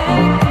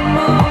 Back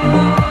tomorrow. Back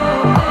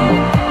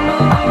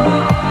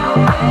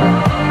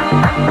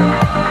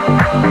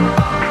tomorrow.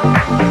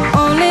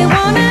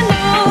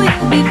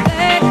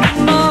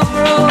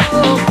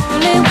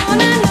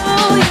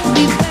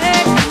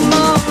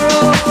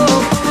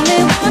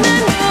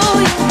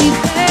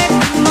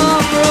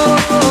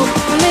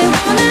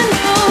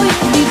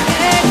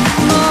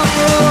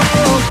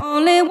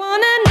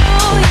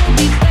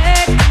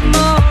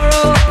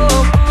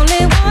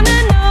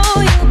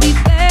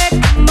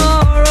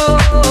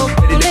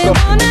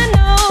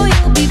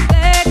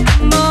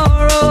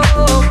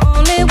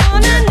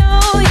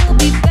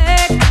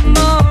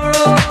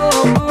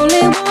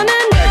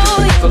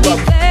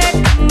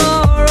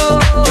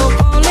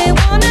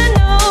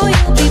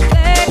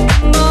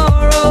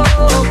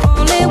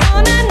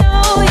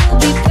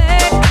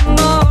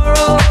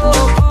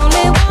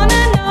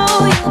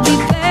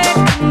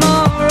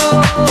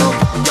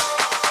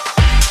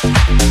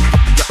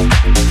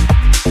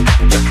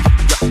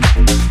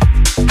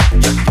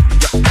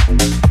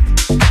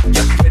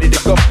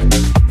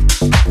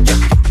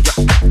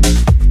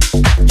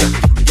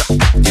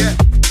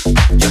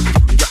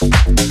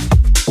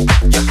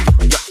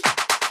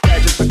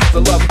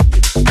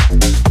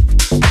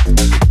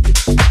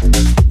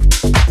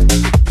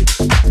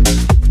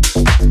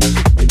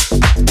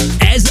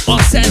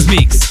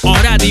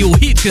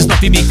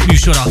 Dance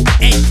műsora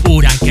 1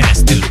 órán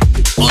keresztül.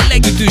 A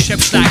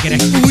legütősebb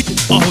slágerek úgy,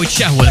 ahogy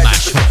sehol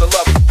máshol.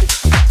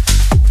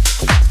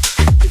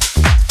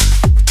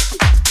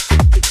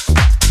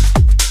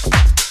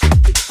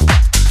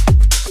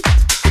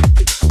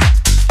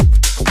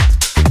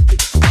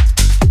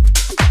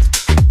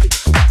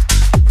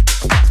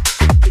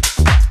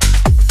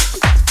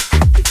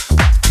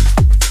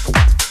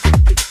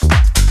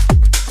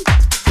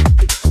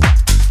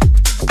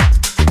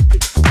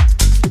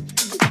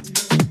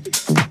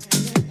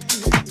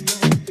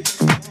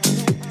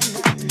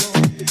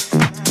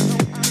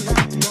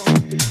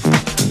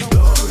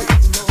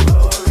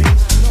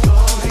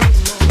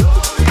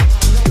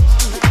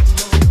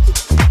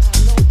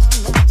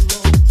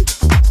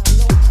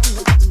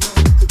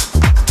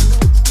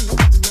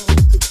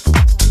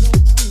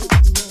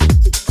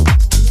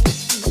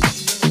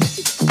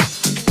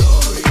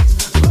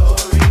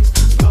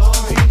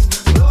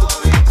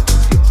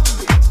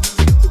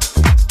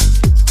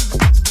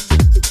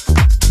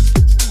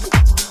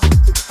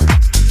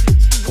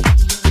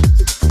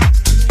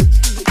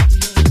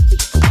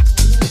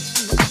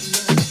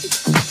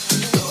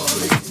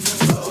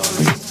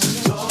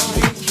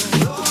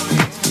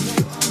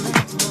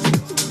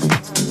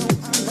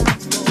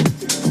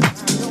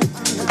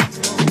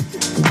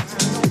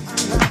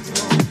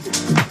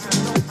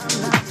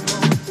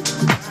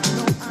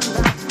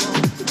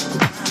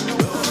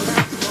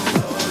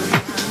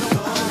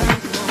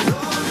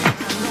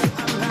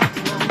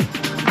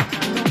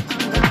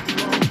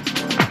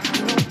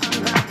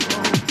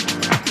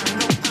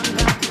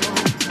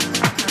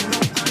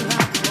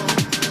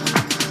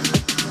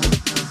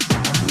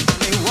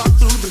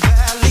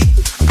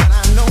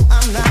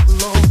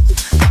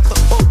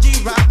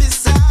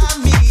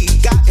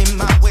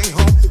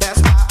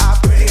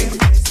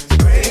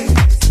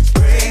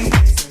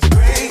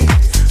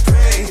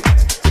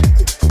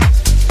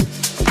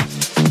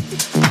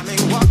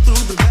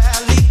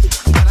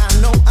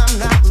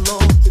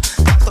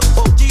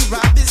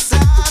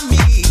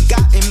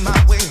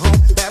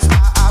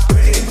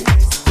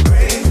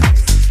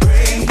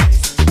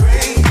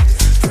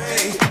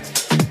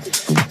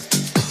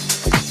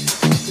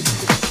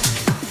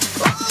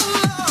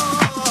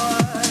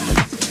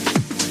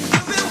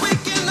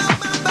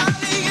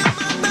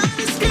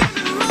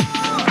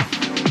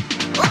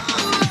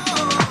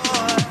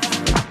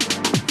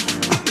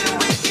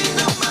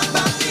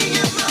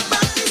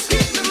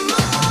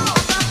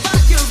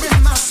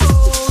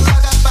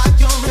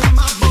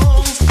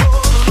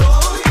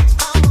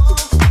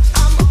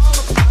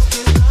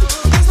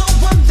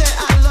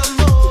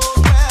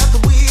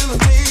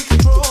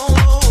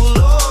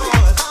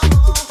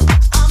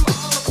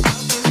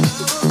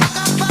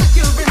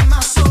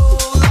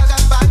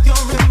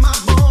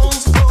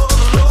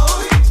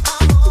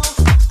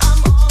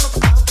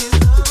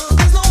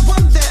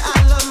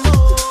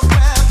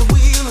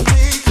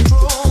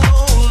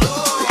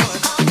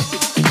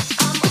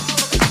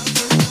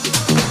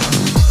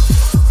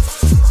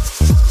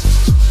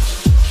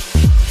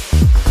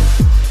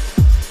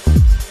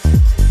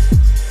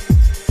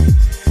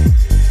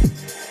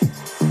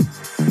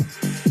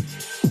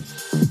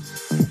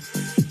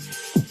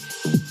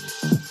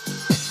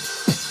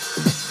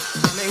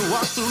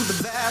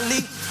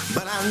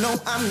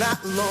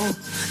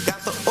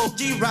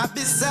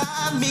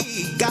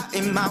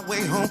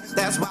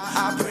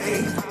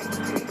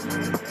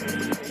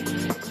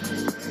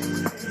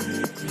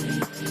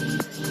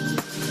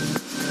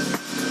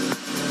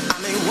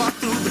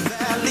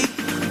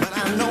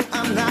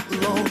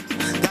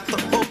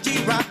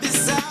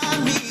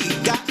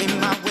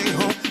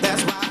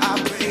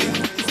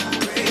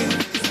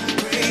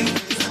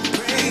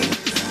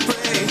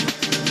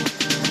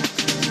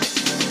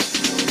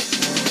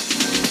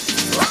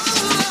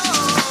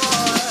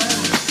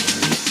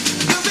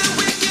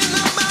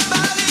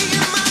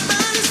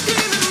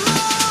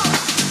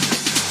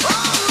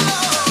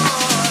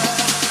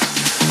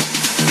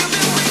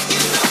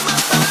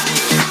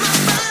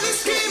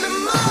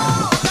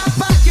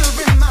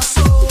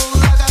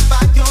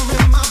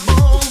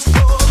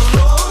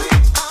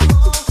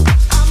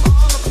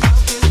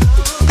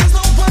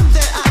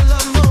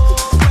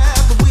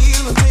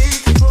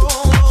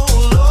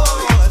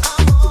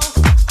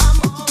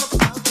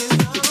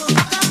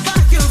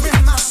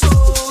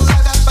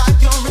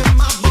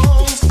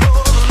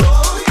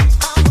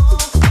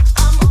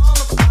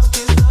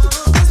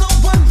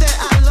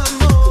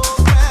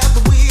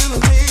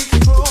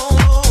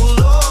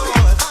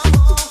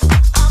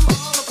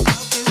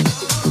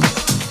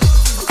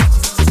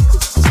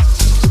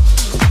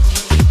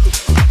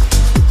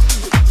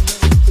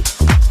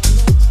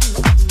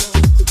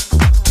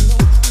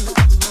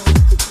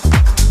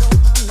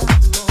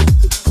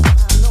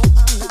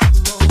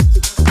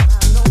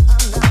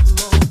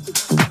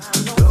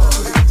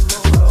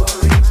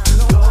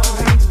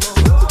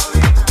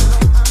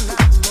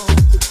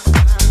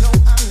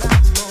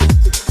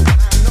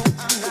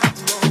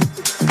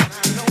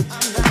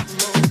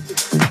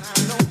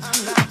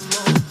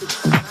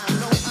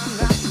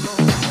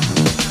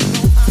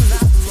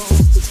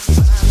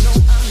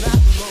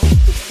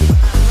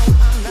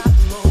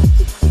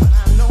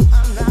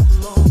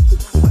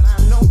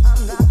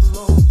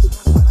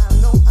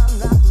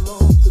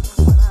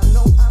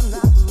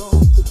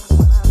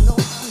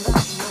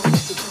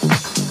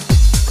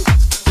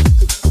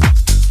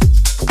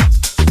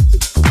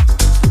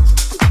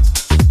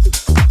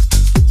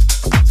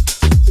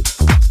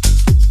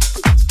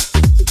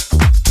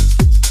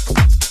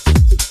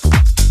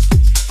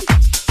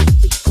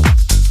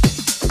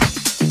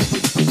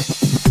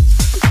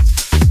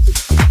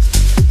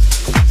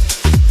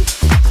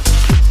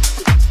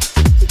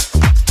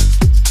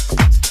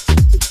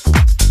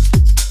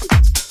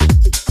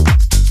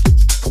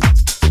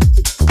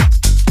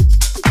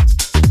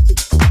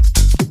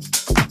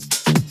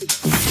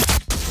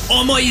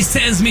 mai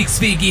Sense Mix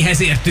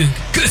végéhez értünk.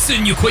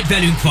 Köszönjük, hogy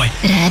velünk vagy.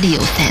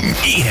 Radio Sense.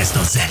 Érezd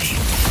a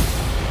zenét.